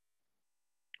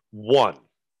 One,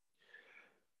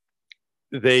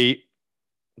 they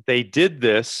did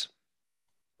this.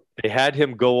 They had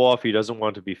him go off. He doesn't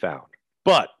want to be found.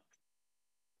 But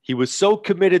he was so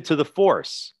committed to the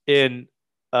Force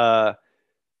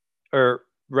or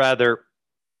rather,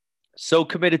 so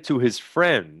committed to his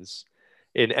friends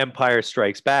in Empire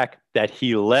Strikes Back that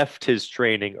he left his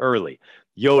training early.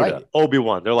 Yoda,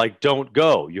 Obi-Wan, they're like, don't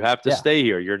go. You have to stay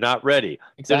here. You're not ready.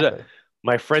 Exactly.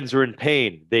 My friends are in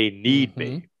pain. They need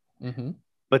me. Mm-hmm.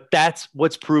 But that's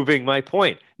what's proving my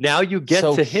point. Now you get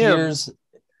to him. Here's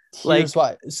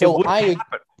why. So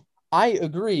I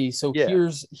agree. So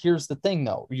here's the thing,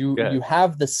 though. You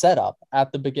have the setup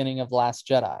at the beginning of Last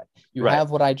Jedi. You have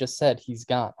what I just said. He's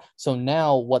gone. So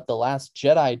now what the Last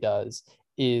Jedi does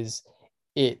is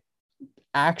it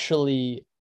actually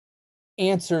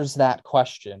answers that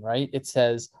question, right? It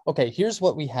says, okay, here's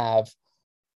what we have.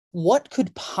 What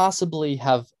could possibly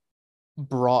have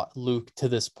brought Luke to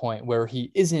this point where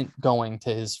he isn't going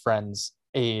to his friend's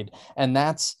aid? And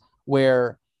that's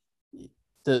where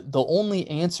the only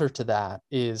answer to that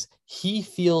is he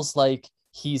feels like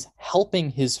he's helping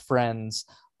his friends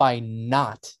by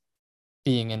not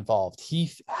being involved.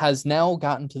 He has now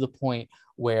gotten to the point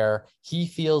where he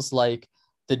feels like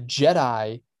the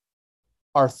Jedi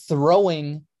are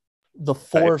throwing the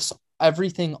Force,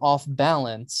 everything off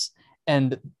balance,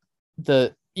 and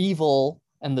the evil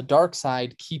and the dark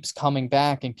side keeps coming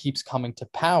back and keeps coming to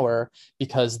power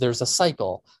because there's a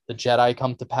cycle. The Jedi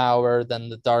come to power, then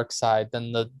the dark side,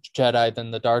 then the Jedi,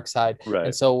 then the dark side. Right.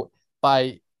 And so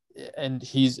he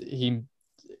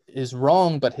is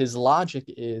wrong, but his logic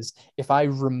is, if I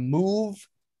remove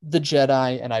the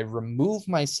Jedi and I remove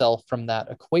myself from that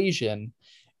equation,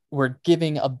 we're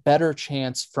giving a better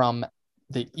chance from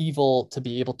the evil to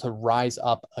be able to rise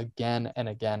up again and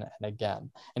again and again.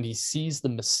 And he sees the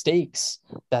mistakes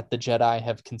that the Jedi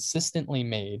have consistently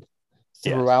made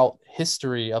throughout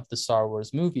history of the Star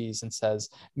Wars movies and says,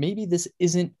 maybe this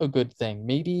isn't a good thing.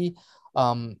 Maybe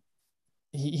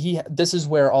this is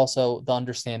where also the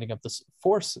understanding of the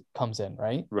Force comes in,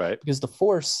 right? Right. Because the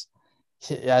Force,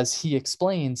 as he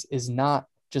explains, is not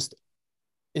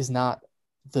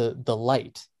the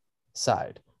light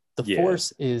side. The Yeah.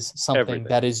 Force is something Everything.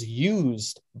 that is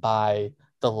used by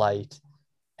the light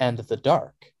and the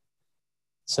dark.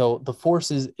 So the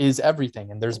Force is everything,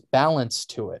 and there's balance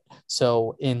to it.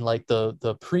 So in like the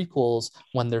prequels,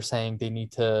 when they're saying they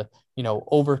need to,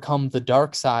 overcome the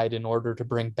dark side in order to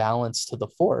bring balance to the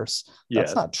Force, that's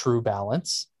Yes. not true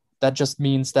balance. That just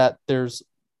means that there's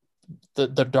the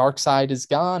dark side is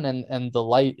gone and the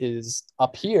light is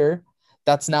up here.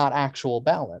 That's not actual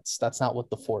balance. That's not what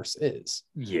the Force is.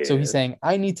 Yeah. So he's saying,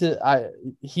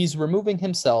 he's removing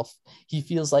himself. He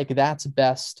feels like that's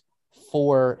best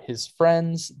for his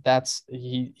friends.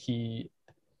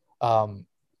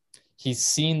 He's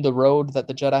seen the road that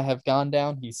the Jedi have gone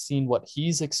down. He's seen what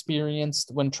he's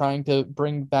experienced when trying to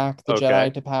bring back the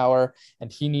Jedi to power,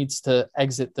 and he needs to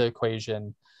exit the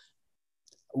equation.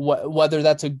 Whether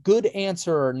that's a good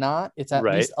answer or not, it's at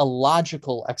least a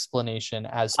logical explanation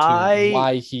as to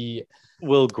why he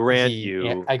will grant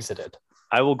you exited.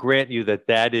 I will grant you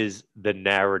that is the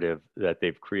narrative that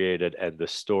they've created, and the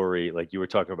story, like you were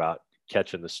talking about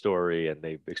catching the story and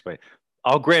they've explained.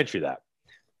 I'll grant you that.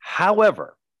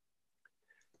 However,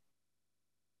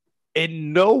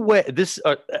 in no way, this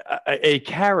a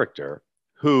character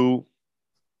who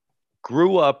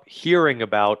grew up hearing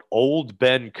about old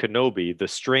Ben Kenobi, the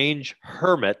strange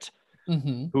hermit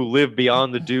who lived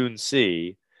beyond the Dune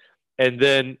Sea, and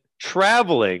then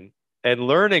traveling and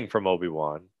learning from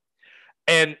Obi-Wan.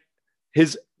 And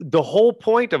the whole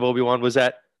point of Obi-Wan was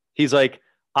that he's like,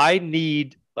 I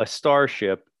need a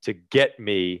starship to get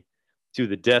me to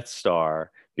the Death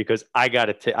Star because I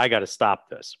gotta stop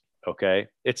this. Okay,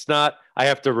 it's not I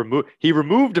have to remove. He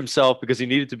removed himself because he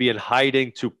needed to be in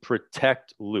hiding to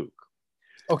protect Luke.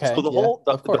 Okay, so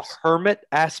the hermit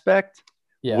aspect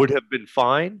would have been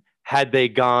fine had they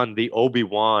gone the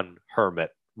Obi-Wan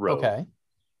hermit road. Okay.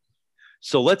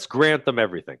 So let's grant them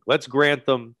everything. Let's grant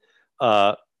them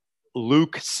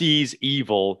Luke sees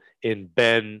evil in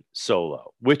Ben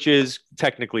Solo, which is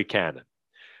technically canon.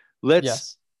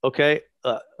 Okay.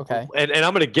 Okay. And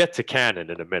I'm going to get to canon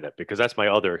in a minute because that's my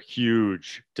other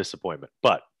huge disappointment.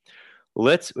 But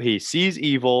he sees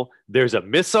evil. There's a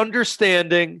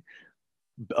misunderstanding.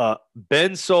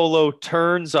 Ben Solo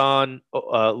turns on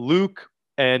Luke,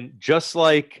 and just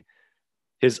like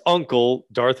his uncle,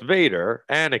 Darth Vader,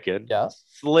 Anakin,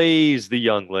 slays the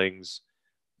younglings,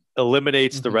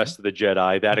 eliminates the rest of the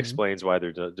Jedi. That explains why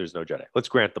there's no Jedi. Let's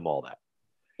grant them all that.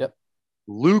 Yep.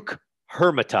 Luke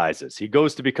hermetizes. He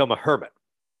goes to become a hermit.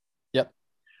 Yep.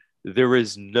 There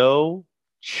is no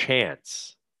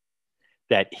chance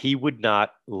that he would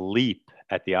not leap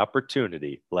at the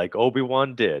opportunity, like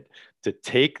Obi-Wan did, to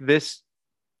take this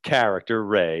character,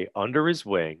 Rey, under his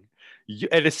wing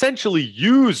and essentially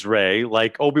use Rey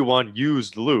like Obi-Wan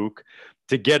used Luke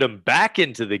to get him back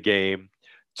into the game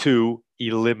to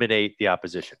eliminate the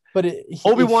opposition. But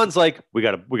Obi-Wan's like, we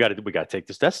gotta take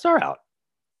this Death Star out.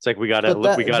 It's like we gotta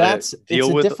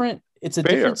deal with it's a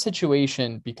different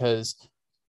situation because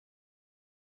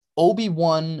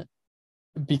Obi-Wan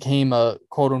became a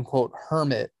quote unquote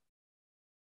hermit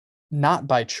not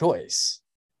by choice,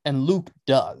 and Luke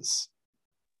does.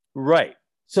 Right.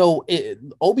 So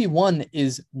Obi-Wan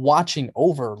is watching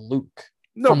over Luke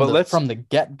from the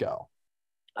get-go.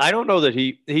 I don't know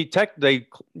that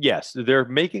yes, they're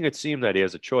making it seem that he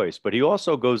has a choice, but he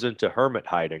also goes into hermit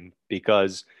hiding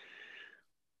because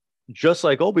just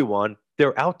like Obi-Wan,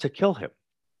 they're out to kill him.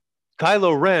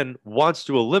 Kylo Ren wants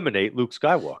to eliminate Luke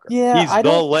Skywalker. Yeah, he's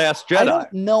the last Jedi. I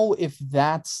don't know if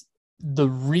that's the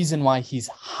reason why he's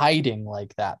hiding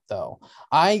like that, though.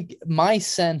 My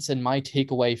sense and my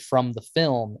takeaway from the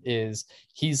film is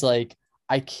he's like,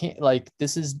 I can't, like,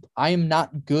 I am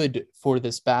not good for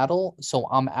this battle, so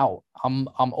I'm out. I'm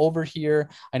over here.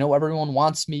 I know everyone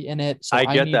wants me in it, so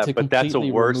I need to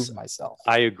completely remove myself.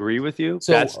 I agree with you.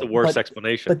 So, that's the worst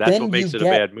explanation. That's what makes it a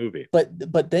bad movie.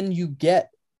 But then you get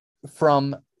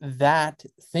from that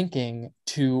thinking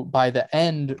to, by the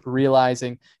end,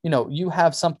 realizing, you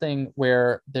have something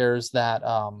where there's that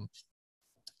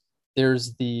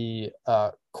there's the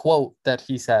quote that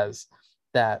he says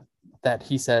that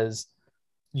he says,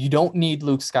 you don't need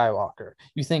Luke Skywalker.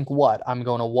 You think, what? I'm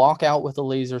going to walk out with a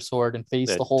laser sword and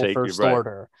face the whole First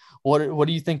Order. What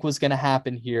do you think was going to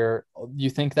happen here? You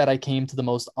think that I came to the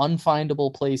most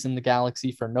unfindable place in the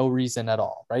galaxy for no reason at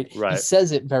all, right? He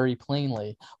says it very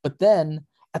plainly. But then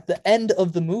at the end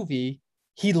of the movie,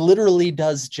 he literally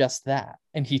does just that.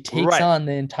 And he takes on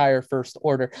the entire First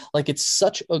Order. Like, it's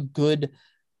such a good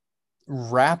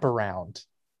wraparound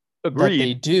that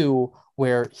they do,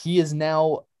 where he is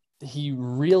now he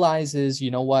realizes,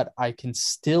 you know what, I can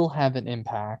still have an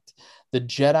impact. The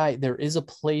Jedi, there is a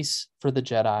place for the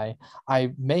Jedi.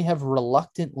 I may have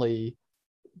reluctantly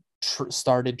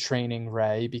started training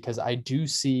Rey because I do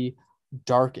see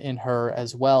dark in her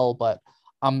as well, but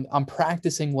I'm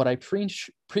practicing what I preach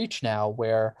now,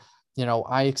 where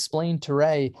I explain to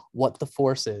Rey what the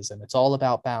Force is, and it's all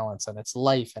about balance, and it's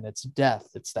life, and it's death,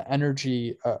 it's the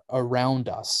energy around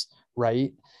us,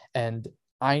 right? And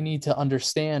I need to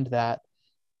understand that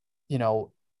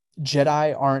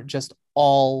Jedi aren't just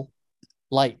all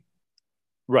light,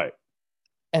 right?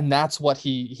 And that's what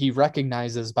he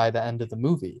recognizes by the end of the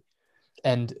movie,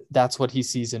 and that's what he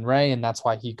sees in Rey, and that's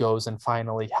why he goes and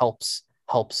finally helps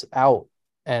out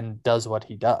and does what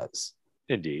he does.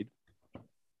 Indeed.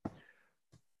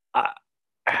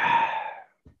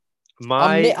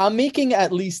 I'm making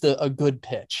at least a good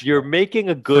pitch. You're making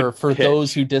a good for pitch.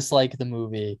 Those who dislike the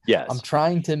movie. Yes. I'm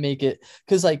trying to make it,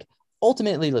 because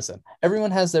ultimately, listen,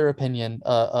 everyone has their opinion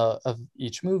of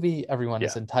each movie. Everyone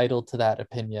is entitled to that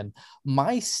opinion.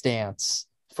 My stance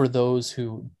for those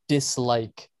who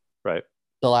dislike The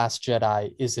Last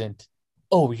Jedi isn't,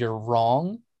 oh, you're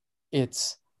wrong.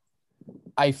 It's,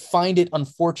 I find it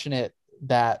unfortunate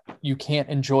that you can't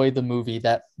enjoy the movie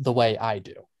the way I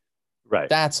do. Right.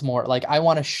 That's more like, I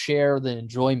want to share the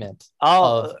enjoyment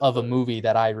of a movie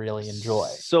that I really enjoy.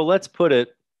 So let's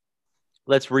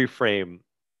reframe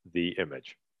the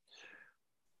image.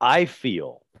 I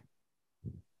feel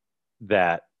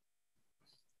that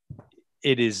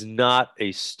it is not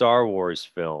a Star Wars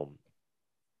film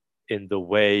in the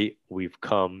way we've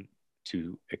come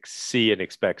to see and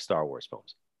expect Star Wars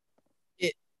films.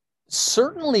 It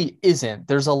certainly isn't.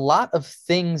 There's a lot of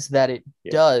things that it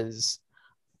does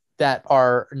that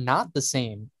are not the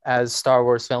same as Star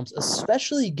Wars films,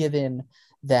 especially given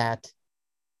that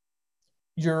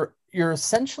you're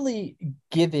essentially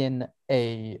given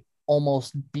a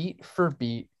almost beat for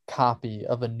beat copy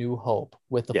of A New Hope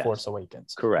with The Force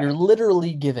Awakens. Correct. You're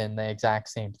literally given the exact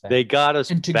same thing. They got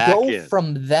us and to back go in.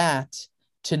 From that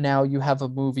to now, you have a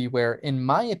movie where, in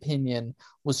my opinion,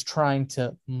 was trying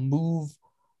to move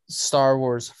Star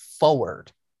Wars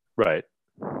forward. Right.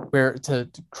 Where to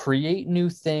create new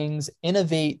things,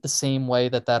 innovate the same way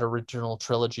that original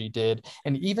trilogy did,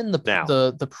 and even the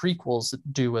prequels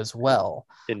do as well.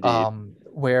 Indeed.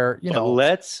 Where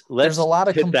let's there's a lot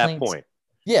of hit complaints. That point.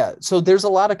 Yeah, so there's a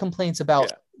lot of complaints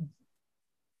about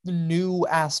new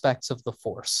aspects of the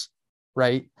Force,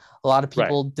 right? A lot of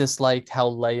people disliked how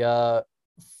Leia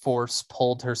Force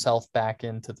pulled herself back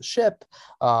into the ship.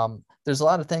 There's a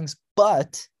lot of things,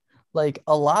 but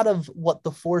a lot of what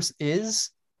the Force is,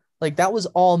 that was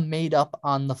all made up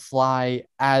on the fly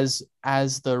as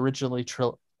the original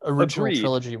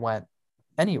trilogy went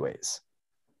anyways.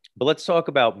 But let's talk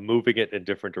about moving it in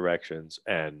different directions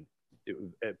and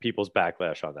people's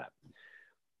backlash on that.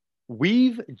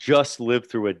 We've just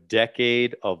lived through a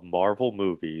decade of Marvel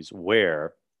movies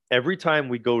where every time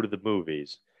we go to the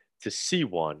movies to see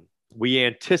one, we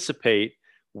anticipate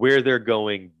where they're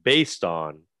going based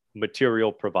on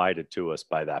material provided to us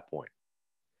by that point.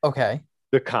 Okay.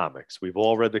 The comics. We've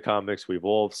all read the comics. We've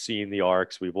all seen the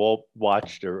arcs. We've all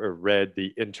watched or read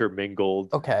the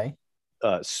intermingled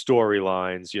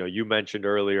storylines. You mentioned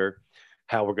earlier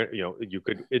how we're going to, you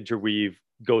could interweave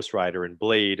Ghost Rider and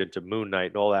Blade into Moon Knight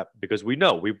and all that, because we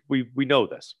know, we know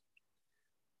this.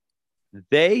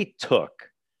 They took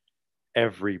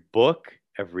every book,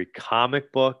 every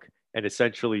comic book, and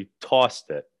essentially tossed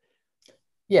it.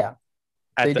 Yeah.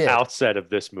 At the outset of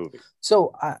this movie.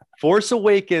 So Force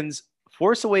Awakens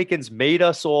made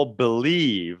us all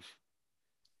believe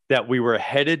that we were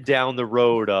headed down the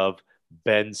road of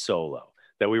Ben Solo,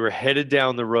 that we were headed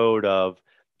down the road of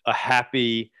a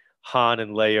happy Han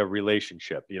and Leia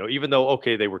relationship. Even though,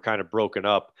 they were kind of broken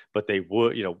up, but they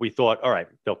would, we thought, all right,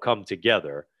 they'll come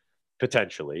together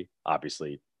potentially.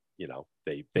 Obviously,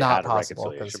 they had a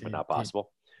reconciliation, but not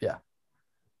possible. Yeah.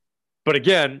 But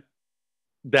again,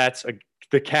 that's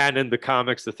the canon, the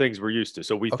comics, the things we're used to.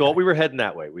 So we thought we were heading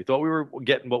that way. We thought we were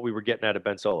getting what we were getting out of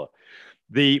Ben Solo.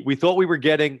 We thought we were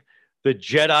getting the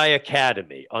Jedi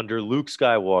Academy under Luke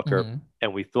Skywalker,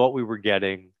 and we thought we were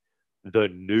getting the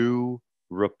New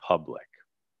Republic.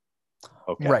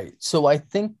 Okay. Right. So I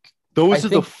think those are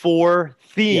the four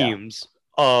themes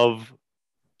of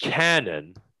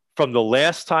canon from the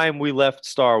last time we left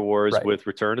Star Wars with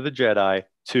Return of the Jedi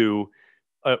to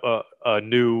a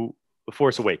new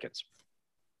Force Awakens.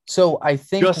 So I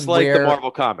think just like the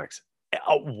Marvel comics,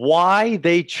 why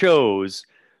they chose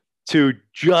to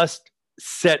just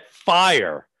set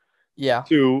fire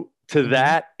to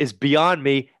that is beyond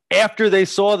me after they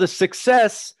saw the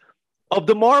success of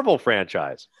the Marvel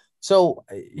franchise. So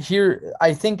here,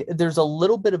 I think there's a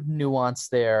little bit of nuance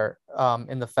there,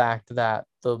 in the fact that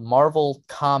the Marvel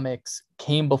comics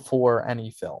came before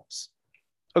any films.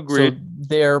 So Agreed.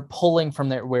 they're pulling from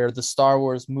there where the Star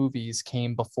Wars movies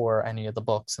came before any of the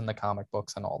books and the comic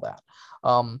books and all that.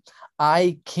 Um,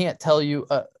 I can't tell you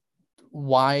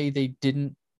why they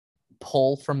didn't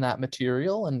pull from that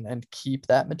material and keep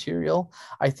that material.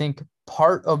 I think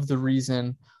part of the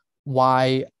reason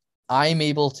why I'm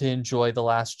able to enjoy The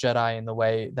Last Jedi in the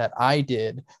way that I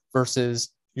did versus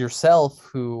yourself,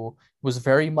 who was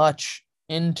very much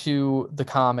into the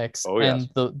comics Oh yes.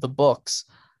 and the books,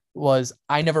 was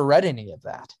I never read any of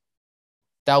that.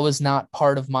 That was not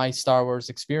part of my Star Wars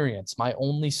experience. My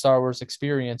only Star Wars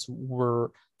experience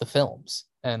were the films.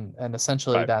 And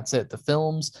essentially Right. that's it. The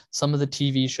films, some of the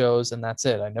TV shows, and that's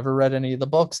it. I never read any of the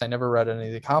books. I never read any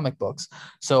of the comic books.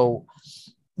 So,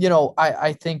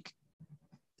 I think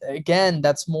again,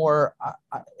 that's more,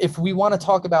 if we want to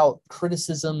talk about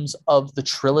criticisms of the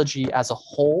trilogy as a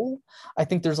whole, I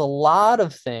think there's a lot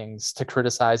of things to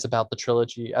criticize about the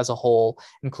trilogy as a whole,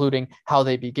 including how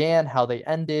they began, how they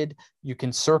ended. You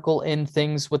can circle in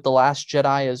things with The Last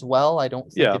Jedi as well. I don't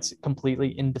think Yeah. it's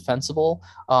completely indefensible.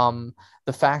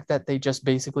 The fact that they just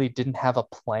basically didn't have a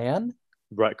plan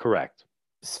Right. Correct.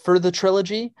 for the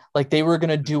trilogy, like they were going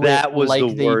to do it That was the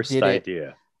like they worst did it.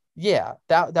 idea. Yeah,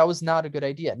 that was not a good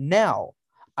idea. Now,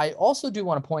 I also do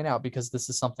want to point out, because this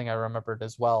is something I remembered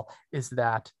as well, is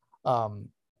that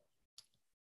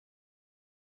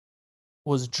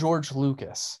was George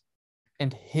Lucas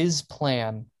and his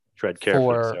plan Tread carefully,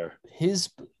 for sir.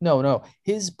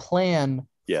 his plan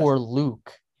Yes. for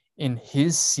Luke in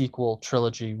his sequel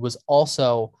trilogy was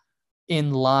also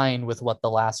in line with what The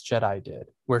Last Jedi did,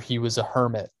 where he was a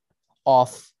hermit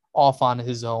off on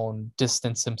his own,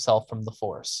 distance himself from the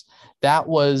Force. That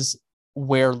was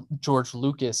where George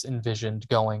Lucas envisioned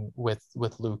going with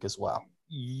Luke as well.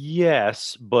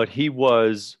 Yes, but he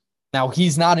was. Now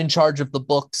he's not in charge of the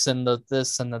books and the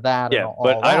this and the that and Yeah,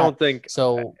 but all I that. don't think,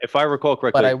 So, if I recall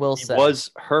but I correctly, will he say, was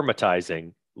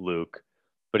hermetizing Luke,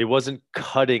 but he wasn't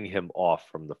cutting him off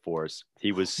from the Force.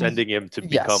 He was sending him to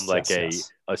become yes, like yes, a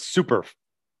yes. a super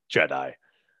Jedi.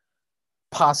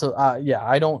 Possibly, yeah.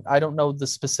 I don't know the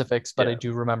specifics, but I Yeah.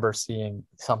 do remember seeing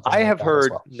something I like have that as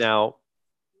heard well. now,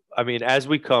 I mean, as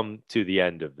we come to the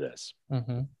end of this,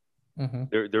 Mm-hmm. Mm-hmm.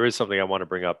 there is something I want to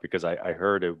bring up because I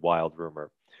heard a wild rumor.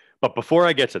 But before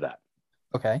I get to that,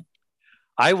 Okay.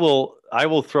 I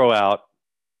will throw out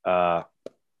uh,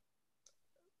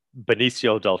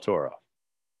 Benicio del Toro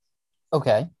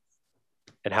Okay.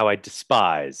 and how I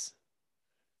despise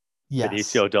Yes.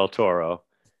 Benicio del Toro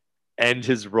and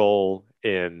his role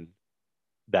in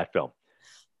that film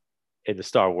in the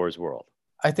Star Wars world.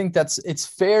 I think it's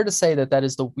fair to say that that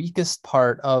is the weakest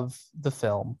part of the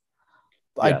film.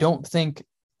 I Yes, don't think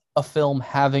a film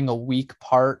having a weak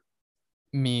part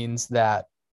means that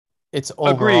it's agreed,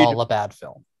 overall a bad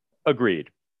film. agreed.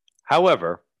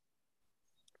 However,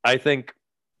 I think,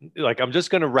 like, I'm just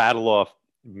going to rattle off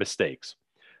mistakes.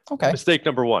 Okay. Mistake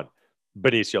number one,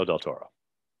 Benicio del Toro.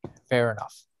 Fair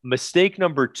enough. Mistake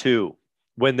number two,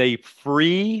 when they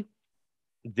free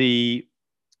the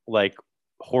like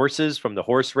horses from the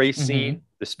horse race Mm-hmm. scene,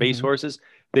 the space Mm-hmm. horses,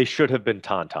 they should have been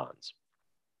tauntauns.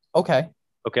 Okay.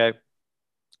 Okay.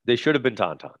 They should have been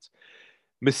tauntauns.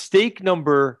 Mistake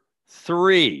number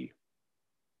three,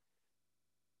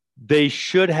 they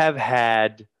should have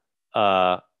had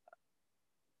uh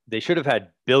they should have had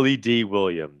Billy D.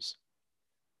 Williams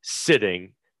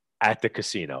sitting at the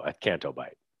casino at Canto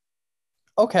Bight.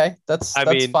 Okay. I That's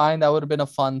mean, fine. That would have been a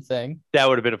fun thing. that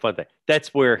would have been a fun thing.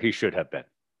 That's where he should have been.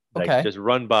 Like, Okay. just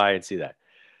run by and see that.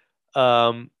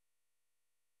 Um,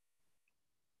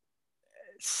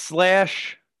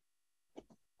 slash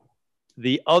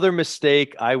the other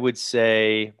mistake, I would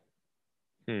say,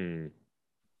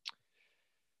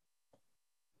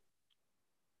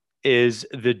 is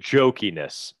the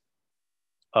jokiness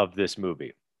of this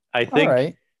movie. I All think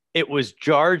right. it was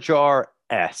Jar Jar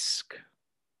esque.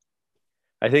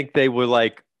 I think they were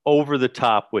like over the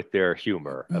top with their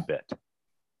humor a bit,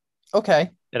 Okay.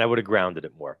 and I would have grounded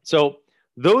it more. So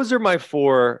those are my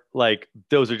four. Like,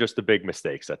 those are just the big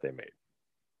mistakes that they made.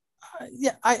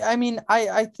 Yeah. I mean,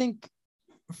 I think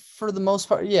for the most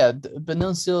part, yeah,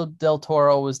 Benicio del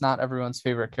Toro was not everyone's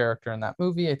favorite character in that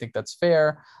movie. I think that's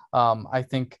fair. I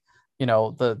think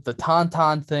the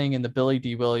Tauntaun thing and the Billy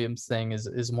D. Williams thing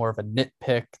is more of a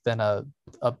nitpick than a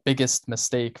biggest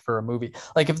mistake for a movie.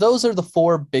 Like, if those are the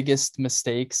four biggest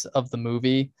mistakes of the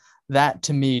movie, that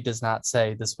to me does not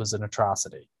say this was an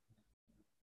atrocity.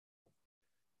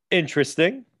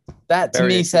 Interesting. That to Very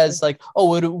me says interesting. like,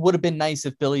 oh, it would have been nice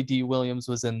if Billy D. Williams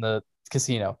was in the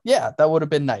casino. Yeah, that would have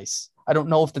been nice. I don't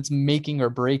know if that's making or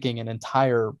breaking an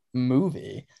entire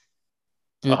movie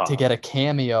to Uh, get a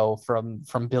cameo from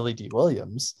Billy D.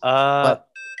 Williams. uh, But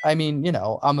I mean,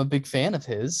 I'm a big fan of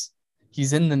his.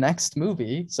 He's in the next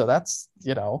movie, so that's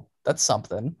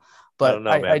something. I But don't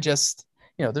know, I man. just,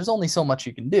 there's only so much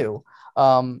you can do.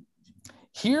 Um,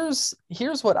 here's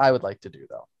what I would like to do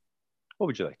though. What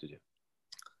would you like to do?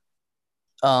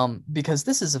 Because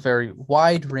this is a very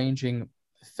wide-ranging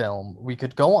film. We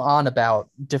could go on about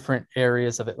different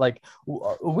areas of it. Like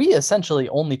we essentially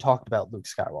only talked about Luke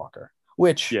Skywalker,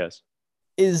 which Yes.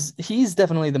 he's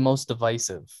definitely the most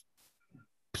divisive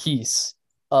piece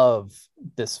of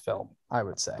this film, I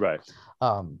would say. Right.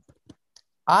 Um,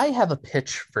 I have a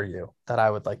pitch for you that I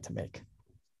would like to make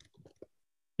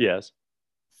Yes.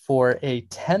 for a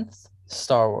 10th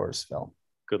Star Wars film.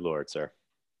 Good Lord, sir.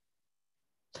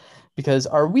 Because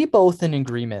are we both in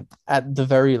agreement, at the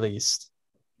very least,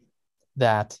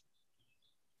 that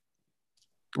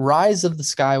Rise of the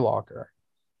Skywalker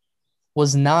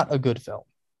was not a good film?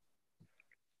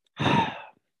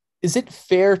 Is it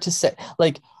fair to say,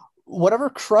 like, whatever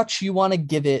crutch you want to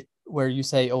give it, where you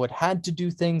say, oh, it had to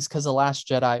do things because of Last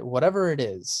Jedi, whatever it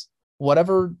is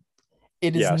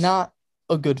Yes. not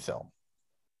a good film.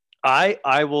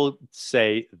 I will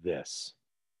say this.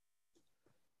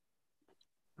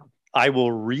 I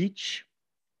will reach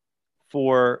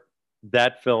for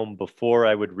that film before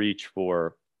I would reach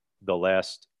for The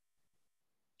Last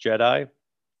Jedi,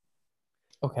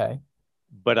 Okay.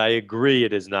 but I agree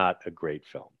it is not a great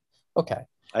film. Okay.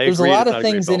 I There's a agree lot it's of not a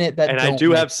great things in film. it that and I don't do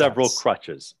make have several sense.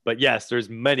 crutches, but yes, there's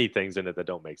many things in it that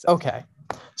don't make sense. Okay.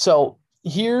 So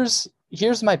here's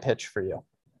my pitch for you.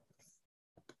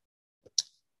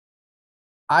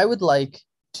 I would like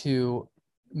to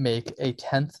make a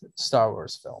 10th Star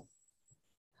Wars film.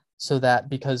 So that,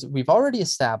 because we've already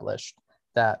established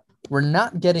that we're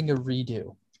not getting a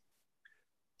redo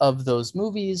of those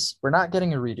movies, we're not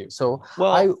getting a redo. So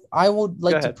Well, I would go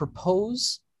like to ahead.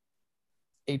 propose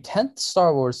a 10th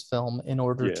Star Wars film in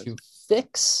order Yes. to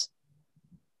fix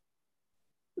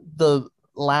the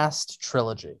last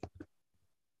trilogy.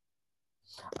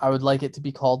 I would like it to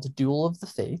be called Duel of the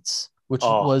Fates, which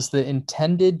Oh, was the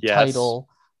intended yes. title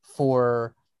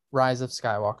for Rise of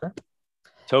Skywalker.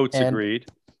 Totes And agreed.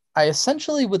 I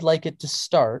essentially would like it to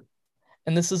start,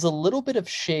 and this is a little bit of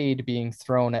shade being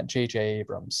thrown at J.J.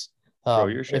 Abrams. Throw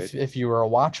your shade. If you were a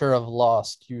watcher of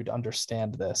Lost, you'd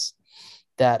understand this.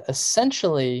 That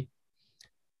essentially,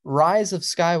 Rise of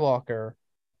Skywalker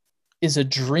is a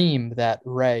dream that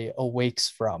Rey awakes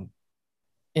from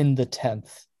in the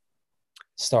 10th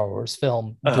Star Wars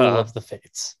film, Duel of the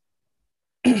Fates.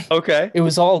 Okay. It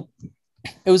was all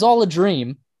a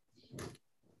dream,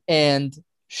 and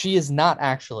she is not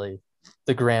actually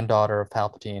the granddaughter of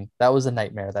Palpatine. That was a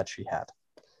nightmare that she had.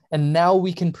 And now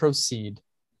we can proceed,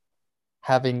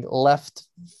 having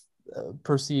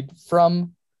proceed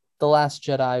from The Last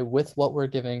Jedi with what we're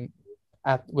giving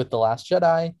with The Last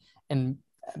Jedi, and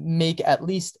make at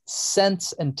least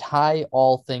sense and tie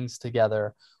all things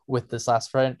together with this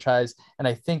last franchise. And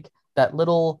I think that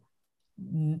little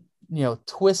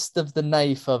twist of the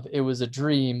knife of it was a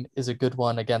dream is a good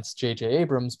one against J.J.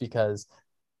 Abrams, because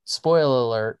spoiler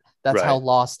alert, that's how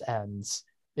Lost ends.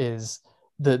 Is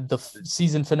the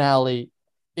season finale,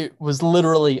 it was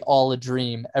literally all a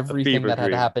dream, everything that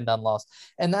had happened on Lost.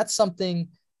 And that's something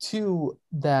too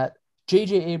that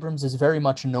J.J. Abrams is very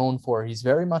much known for. He's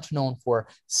very much known for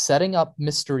setting up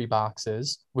mystery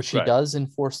boxes, which he does in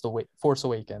Force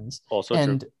Awakens, also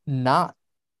and true. Not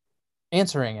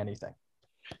answering anything,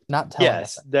 not telling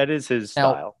us. Yes, that is his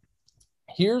style.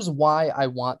 Here's why I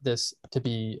want this to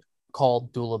be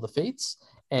called Duel of the Fates,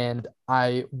 and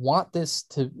I want this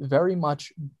to very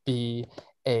much be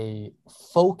a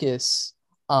focus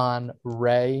on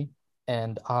Rey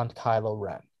and on Kylo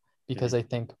Ren, because I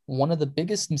think one of the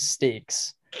biggest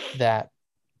mistakes that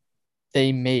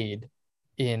they made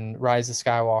in Rise of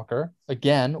Skywalker,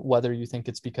 again, whether you think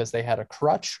it's because they had a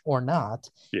crutch or not,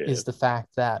 is the fact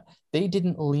that they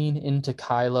didn't lean into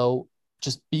Kylo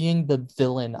just being the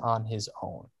villain on his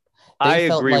own. They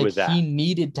felt agree like with that. He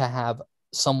needed to have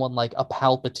someone like a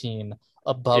Palpatine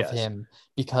above him,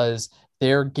 because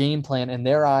their game plan, in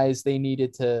their eyes, they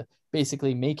needed to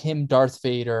basically make him Darth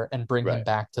Vader and bring him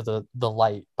back to the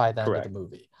light by the end of the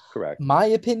movie. Correct. My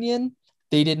opinion,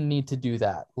 they didn't need to do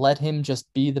that. Let him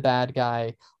just be the bad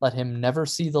guy. Let him never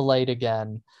see the light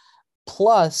again.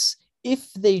 Plus,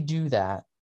 if they do that,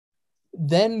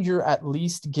 then you're at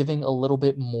least giving a little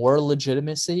bit more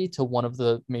legitimacy to one of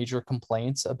the major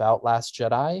complaints about Last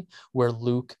Jedi, where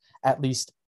Luke at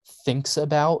least thinks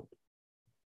about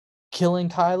killing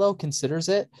Kylo, considers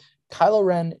it. Kylo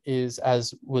Ren is,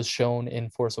 as was shown in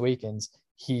Force Awakens,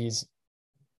 he's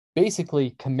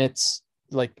basically commits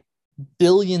like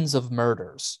billions of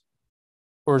murders,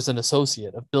 or is an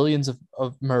associate of billions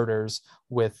of murders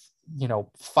with,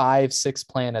 5-6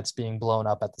 planets being blown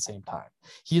up at the same time.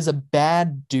 He's a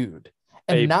bad dude,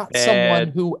 and A not someone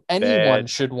bad, who anyone bad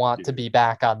should want to dude. be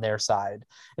back on their side,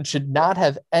 and should not Right.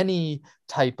 have any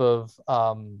type of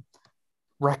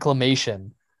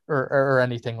reclamation or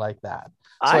anything like that.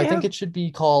 So I I think have it should be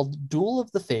called Duel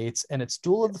of the Fates, and it's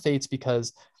Duel of the Fates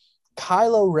because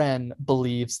Kylo Ren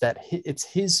believes that it's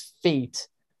his fate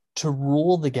to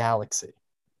rule the galaxy,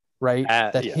 right?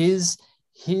 That yes,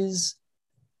 his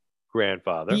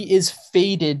grandfather. he is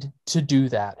fated to do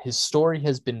that. His story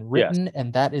has been Yes, written,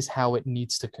 and that is how it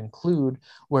needs to conclude.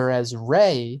 Whereas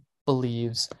Rey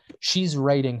believes she's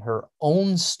writing her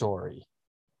own story,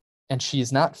 and she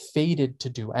is not fated to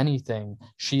do anything.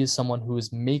 She is someone who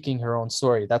is making her own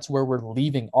story. That's where we're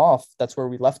leaving off. That's where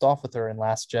we left off with her in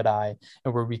Last Jedi,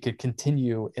 and where we could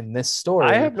continue in this I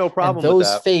story. have no And problem with those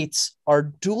that. fates are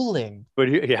dueling But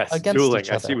yes, against dueling.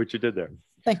 each I see other. what you did there.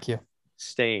 Thank you.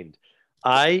 Stained.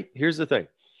 Here's the thing.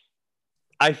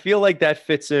 I feel like that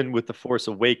fits in with the Force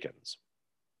Awakens.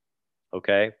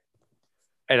 Okay,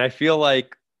 and I feel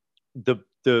like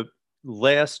the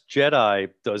Last Jedi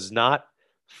does not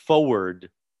forward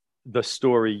the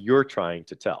story you're trying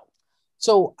to tell.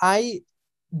 So I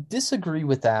disagree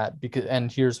with that, because,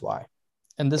 and here's why.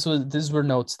 And these were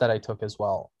notes that I took as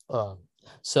well.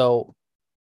 So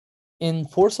in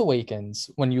Force Awakens,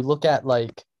 when you look at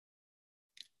like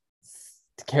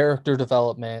character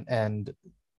development, and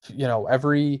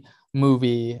every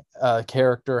movie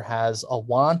character has a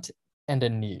want and a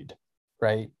need,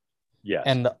 right? Yes.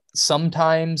 And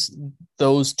sometimes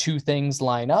those two things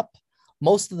line up.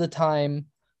 Most of the time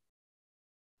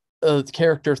a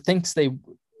character thinks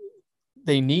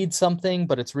they need something,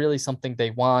 but it's really something they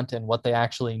want, and what they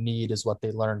actually need is what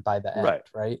they learn by the end, Right.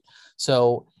 right?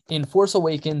 So in Force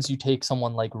Awakens, you take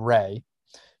someone like Rey.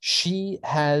 She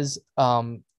has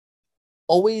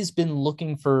always been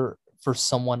looking for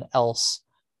someone else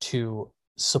to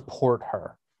support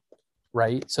her,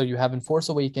 right? So you have in Force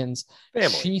Awakens, Family.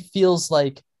 she feels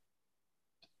like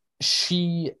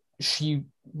she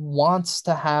wants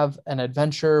to have an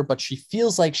adventure, but she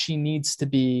feels like she needs to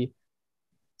be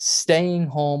staying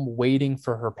home waiting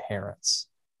for her parents,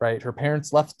 right? Her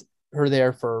parents left her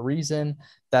there for a reason.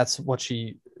 That's what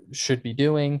she should be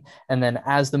doing. And then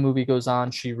as the movie goes on,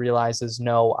 she realizes,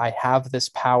 no, I have this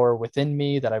power within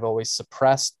me that I've always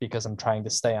suppressed because I'm trying to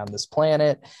stay on this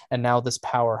planet. And now this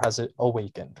power has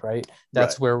awakened, right?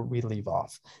 That's Right. where we leave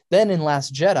off. Then in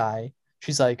Last Jedi,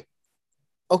 she's like,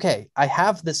 okay, I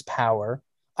have this power.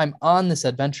 I'm on this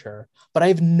adventure, but I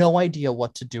have no idea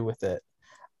what to do with it.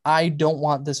 I don't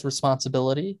want this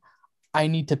responsibility. I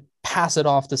need to pass it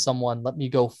off to someone. Let me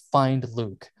go find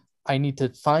Luke. I need to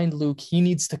find Luke. He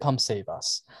needs to come save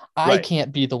us. I Right.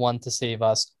 can't be the one to save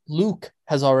us. Luke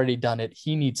has already done it.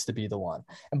 He needs to be the one.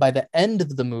 And by the end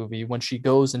of the movie, when she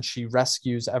goes and she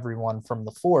rescues everyone from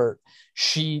the fort,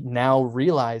 she now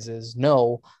realizes,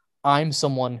 no, I'm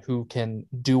someone who can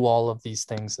do all of these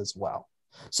things as well.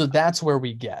 So that's where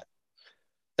we get.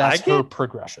 I That's her get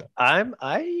progression. I'm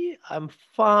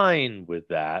fine with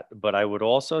that, but I would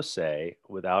also say,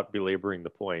 without belaboring the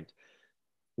point,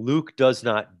 Luke does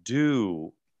not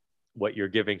do what you're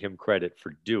giving him credit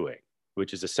for doing,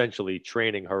 which is essentially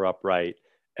training her upright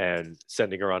and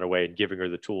sending her on her way and giving her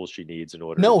the tools she needs in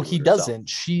order to No, do he it herself.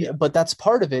 doesn't. Yeah. But that's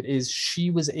part of it, is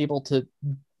she was able to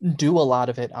do a lot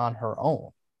of it on her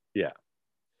own. Yeah.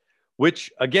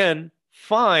 Which again,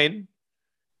 fine,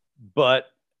 but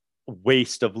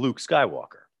waste of Luke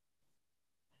Skywalker.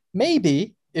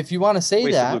 Maybe, if you want to say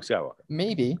Waste of Luke that, Skywalker.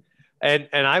 maybe. And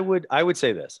I would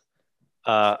say this.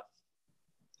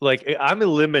 Like I'm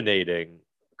eliminating,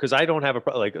 because I don't have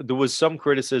a like there was some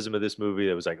criticism of this movie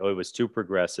that was like, oh, it was too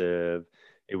progressive,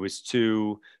 it was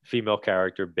too female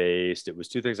character based, it was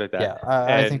two things like that. Yeah,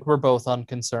 I And think we're both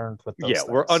unconcerned with yeah, those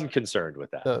we're things. unconcerned with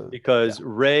that So, yeah. because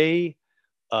Rey,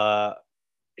 uh,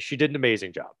 she did an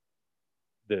amazing job.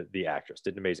 The actress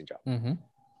did an amazing job. Mm-hmm.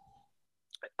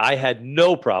 I had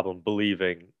no problem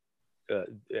believing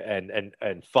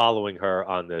and following her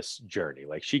on this journey.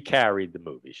 Like she carried the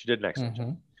movie. She did an excellent job.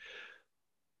 Mm-hmm.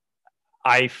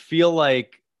 I feel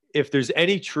like if there's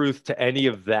any truth to any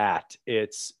of that,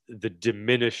 it's the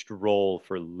diminished role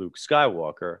for Luke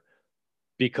Skywalker,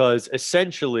 because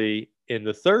essentially in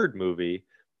the third movie,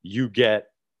 you get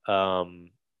um,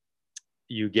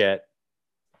 you get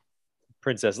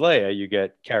Princess Leia, you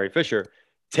get Carrie Fisher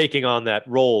taking on that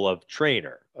role of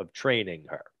trainer. of training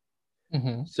her.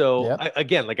 Mm-hmm. So Yep.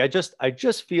 again, like I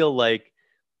just feel like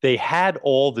they had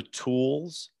all the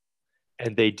tools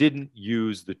and they didn't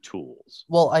use the tools.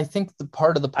 Well, I think the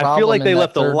part of the I feel problem like in they that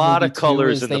left a third lot movie of too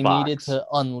colors is in the they needed box. to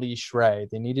unleash Rey.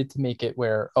 They needed to make it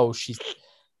where, oh, she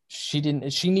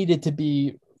didn't she needed to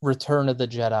be Return of the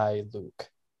Jedi Luke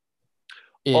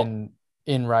Oh,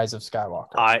 in Rise of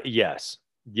Skywalker, yes,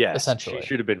 she essentially.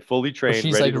 should have been fully Where trained,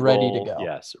 she's ready like to ready to roll. go.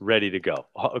 Yes, ready to go.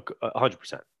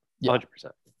 100%. Yeah.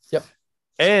 100%. Yep.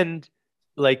 And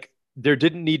like there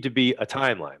didn't need to be a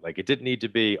timeline. Like it didn't need to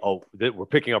be, oh, we're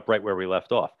picking up right where we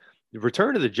left off. The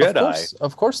Return of the Jedi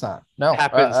Of course not. No,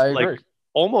 happens I like agree.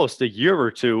 almost a year or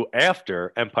two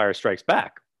after Empire Strikes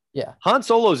Back. Yeah. Han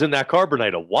Solo's in that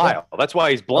carbonite a Yeah. while. That's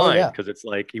why he's Oh blind, yeah. because it's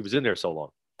like he was in there so long.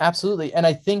 Absolutely. And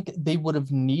I think they would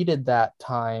have needed that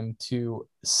time to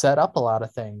set up a lot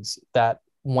of things that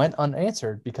went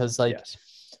unanswered because, like, Yes.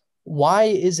 why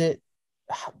is it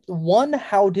one,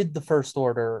 how did the First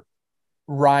Order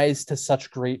rise to such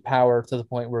great power to the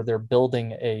point where they're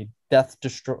building a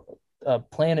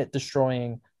planet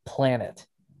destroying planet?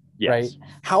 Yes. Right?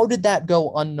 How did that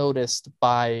go unnoticed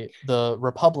by the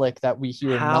Republic that we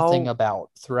hear nothing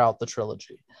about throughout the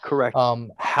trilogy? Correct.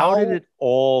 How did it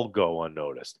all go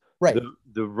unnoticed? Right.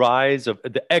 The rise of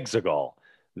the Exegol,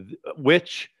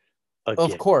 which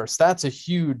again, of course, that's a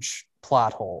huge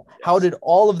plot hole. Yes. How did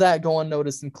all of that go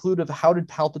unnoticed? Include how did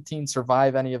Palpatine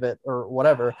survive any of it or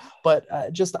whatever? But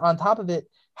just on top of it,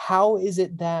 how is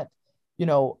it that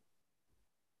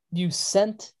you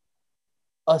sent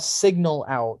a signal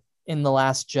out in The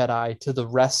Last Jedi to the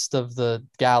rest of the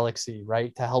galaxy,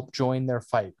 right, to help join their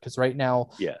fight? Because right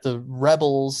now, the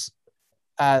rebels,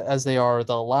 as they are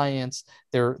the Alliance,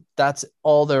 that's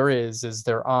all there is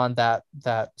they're on that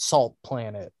salt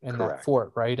planet in that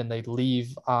fort, right? And they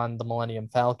leave on the Millennium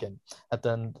Falcon at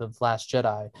the end of Last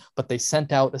Jedi. But they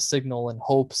sent out a signal in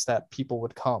hopes that people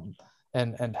would come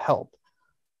and help.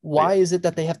 Why is it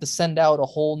that they have to send out a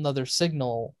whole nother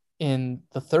signal in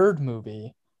the third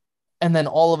movie, and then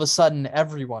all of a sudden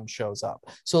everyone shows up?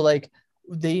 So like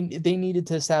they needed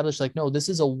to establish like, no, this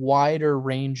is a wider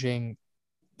ranging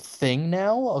thing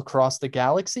now across the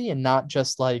galaxy, and not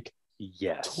just like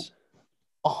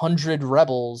 100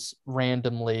 rebels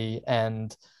randomly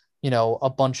and a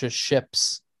bunch of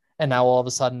ships, and now all of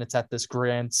a sudden it's at this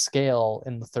grand scale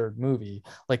in the third movie.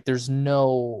 Like there's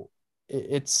no,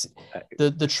 it's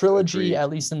the trilogy, agreed, at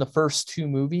least in the first two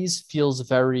movies, feels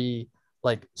very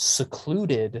like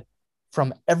secluded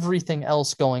from everything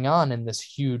else going on in this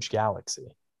huge galaxy.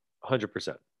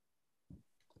 100%.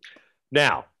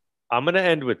 Now I'm going to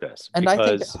end with this, and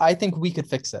I think we could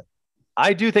fix it.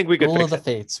 I do think we could Duel fix of the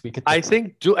Fates. We could. Fix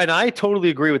and I totally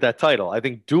agree with that title. I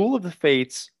think Duel of the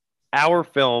Fates, our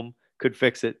film, could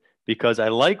fix it, because I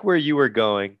like where you were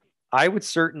going. I would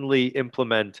certainly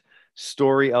implement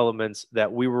story elements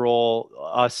that we were all,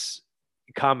 us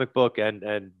comic book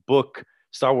and book,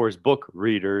 Star Wars book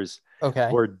readers,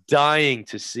 were dying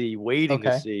to see, waiting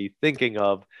to see, thinking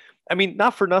of. I mean,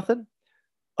 not for nothing.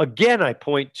 Again, I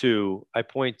point to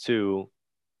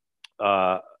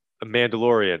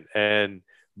Mandalorian and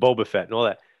Boba Fett and all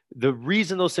that. The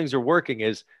reason those things are working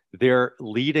is they're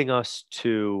leading us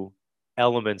to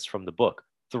elements from the book.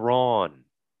 Thrawn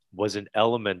was an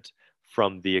element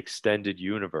from the extended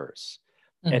universe,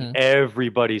 and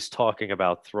everybody's talking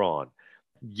about Thrawn.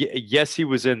 Yes, he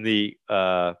was in the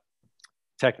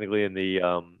technically in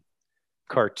the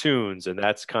cartoons, and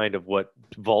that's kind of what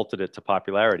vaulted it to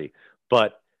popularity.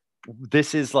 But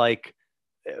this is like,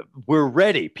 we're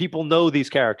ready. People know these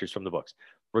characters from the books.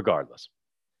 Regardless,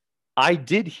 I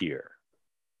did hear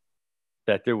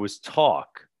that there was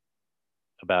talk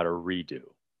about a redo.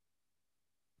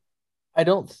 I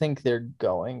don't think they're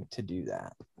going to do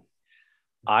that.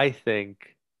 I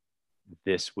think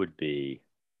this would be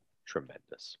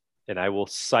tremendous. And I will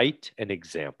cite an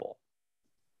example.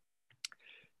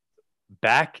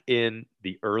 Back in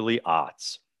the early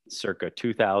aughts, circa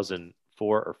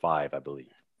 2004 or 5, I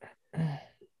believe,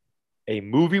 a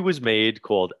movie was made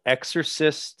called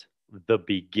Exorcist: The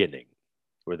Beginning,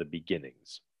 or The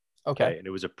Beginnings. Okay. And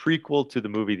it was a prequel to the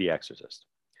movie The Exorcist.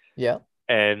 Yeah.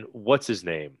 And what's his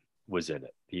name was in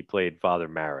it? He played Father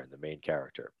Marin, the main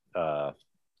character. The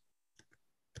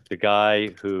guy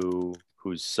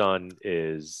whose son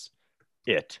is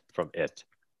It from It.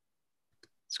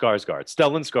 Skarsgård.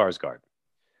 Stellan Skarsgård.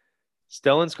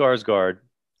 Stellan Skarsgård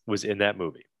was in that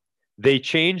movie. They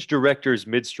changed directors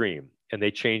midstream, and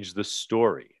they changed the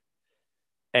story.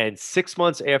 And 6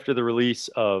 months after the release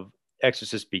of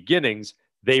Exorcist Beginnings,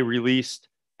 they released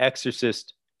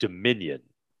Exorcist Dominion,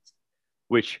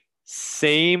 which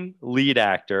same lead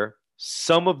actor,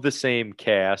 some of the same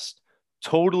cast,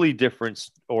 totally different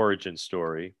origin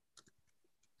story.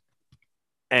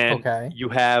 And you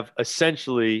have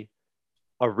essentially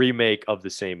a remake of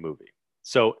the same movie.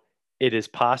 So it is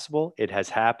possible. It has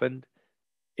happened.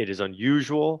 It is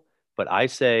unusual. But I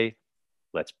say,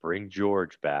 let's bring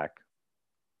George back.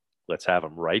 Let's have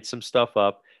him write some stuff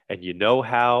up. And you know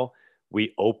how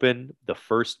we open the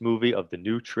first movie of the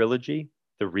new trilogy,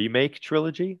 the remake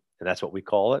trilogy? And that's what we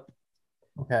call it.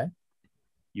 Okay.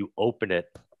 You open it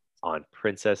on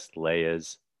Princess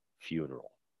Leia's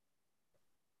funeral.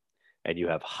 And you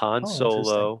have Han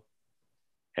Solo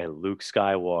and Luke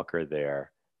Skywalker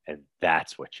there. And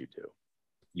that's what you do.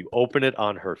 You open it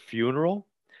on her funeral.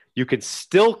 You can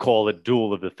still call it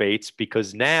Duel of the Fates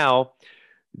because now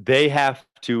they have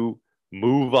to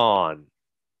move on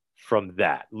from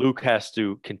that. Luke has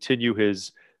to continue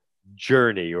his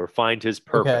journey or find his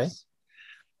purpose.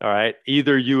 All right.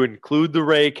 Either you include the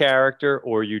Rey character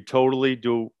or you totally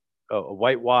do a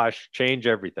whitewash, change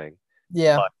everything.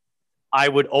 Yeah. But I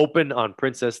would open on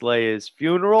Princess Leia's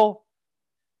funeral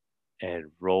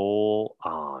and roll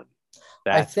on.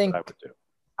 That's what I would do.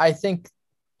 I think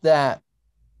that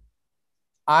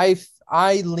I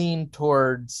lean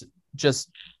towards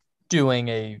just doing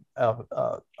a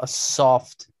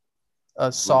softer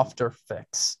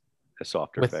fix. A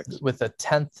softer fix with a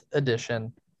 10th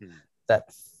edition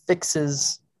that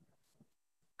fixes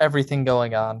everything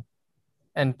going on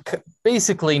and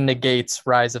basically negates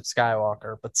Rise of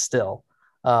Skywalker, but still.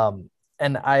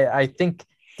 And I think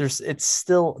it's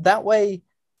still that way.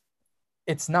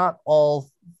 It's not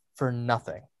all for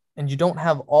nothing. And you don't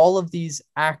have all of these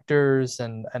actors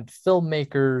and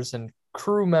filmmakers and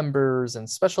crew members and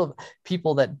special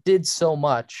people that did so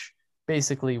much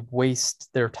basically waste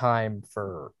their time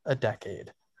for a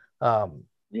decade.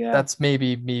 That's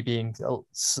maybe me being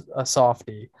a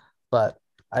softie, but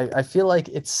I feel like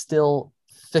it's still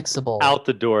fixable. Out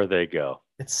the door they go.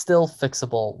 It's still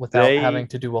fixable without having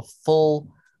to do a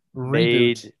full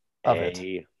reboot of it.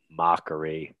 A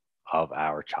mockery of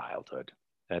our childhood.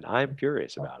 And I'm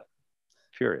furious about it.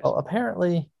 Furious. Well,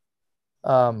 apparently,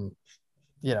 I'm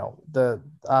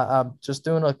just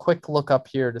doing a quick look up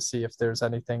here to see if there's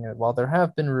anything. While there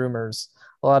have been rumors,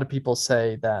 a lot of people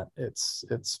say that it's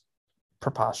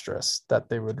preposterous that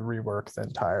they would rework the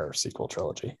entire sequel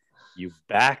trilogy. You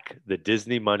back the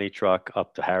Disney money truck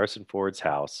up to Harrison Ford's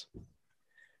house.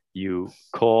 You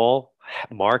call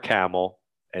Mark Hamill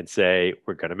and say,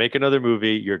 we're going to make another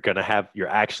movie. You're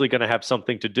actually going to have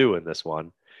something to do in this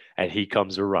one. And he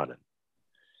comes running.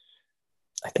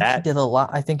 I think he did a lot.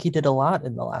 I think he did a lot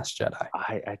in The Last Jedi.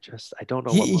 I don't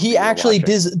know. He actually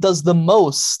does the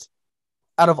most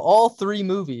out of all three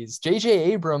movies.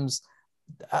 J.J. Abrams,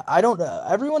 I don't know.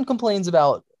 Everyone complains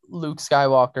about Luke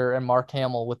Skywalker and Mark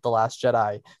Hamill with The Last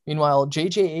Jedi. Meanwhile,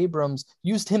 J.J. Abrams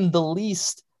used him the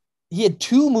least. He had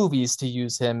 2 movies to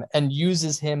use him and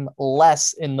uses him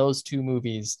less in those 2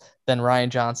 movies than Rian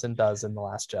Johnson does in The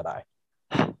Last Jedi.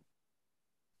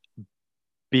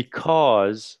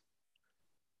 Because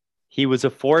he was a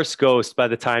Force ghost by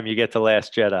the time you get to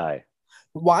Last Jedi.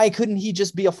 Why couldn't he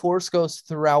just be a Force ghost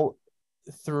throughout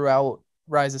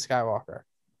Rise of Skywalker?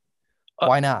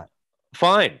 Why not?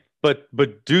 Fine, but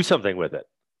do something with it.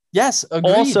 Yes,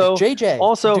 agreed. Also,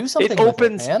 JJ, do something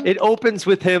it opens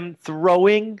with him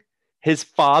throwing his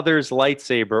father's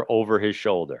lightsaber over his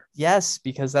shoulder. Yes,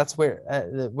 because that's where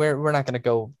we're not going to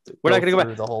go. We're not going to go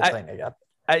through the whole thing again.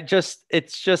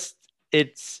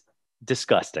 It's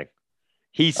disgusting.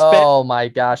 Oh my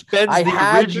gosh! I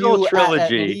had original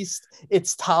trilogy. At least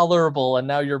it's tolerable, and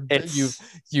now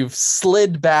you've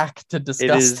slid back to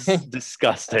disgusting. It is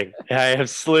disgusting. I have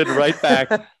slid right back.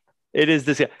 It is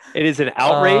an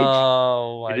outrage.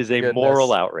 Oh my It is a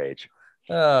moral outrage.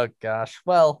 Oh gosh.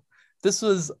 Well, this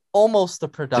was almost a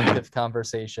productive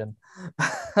conversation.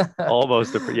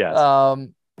 Almost yes.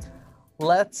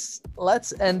 Let's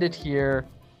end it here.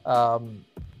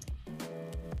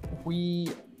 We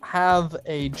have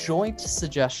a joint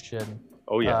suggestion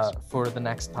for the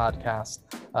next podcast.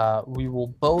 We will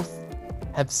both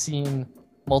have seen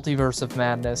Multiverse of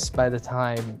Madness by the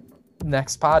time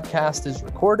next podcast is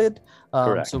recorded.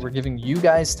 So we're giving you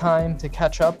guys time to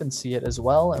catch up and see it as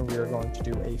well. And we are going to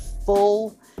do a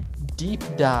full deep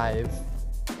dive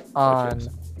on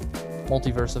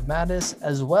Multiverse of Madness,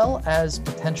 as well as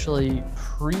potentially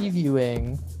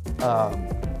previewing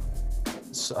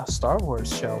a Star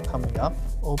Wars show coming up,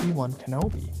 Obi-Wan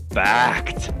Kenobi.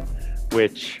 Fact,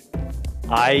 which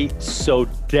I so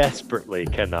desperately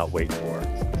cannot wait for.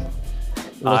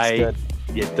 It looks good.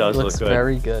 It does look good.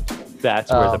 Very good. That's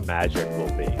where the magic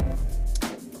will be.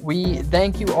 we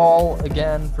thank you all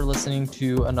again for listening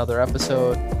to another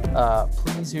episode.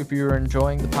 Please, if you're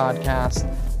enjoying the podcast,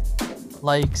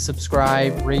 like,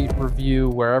 subscribe, rate, review,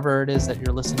 wherever it is that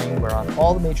you're listening. We're on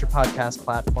all the major podcast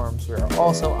platforms. We are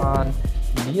also on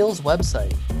Neil's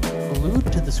website,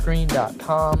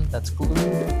 gluedtothescreen.com. That's glued,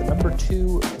 the number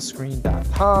 2,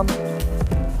 thescreen.com.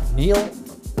 Neil,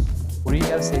 what do you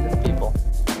got to say to the people?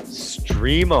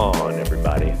 Stream on,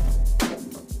 everybody.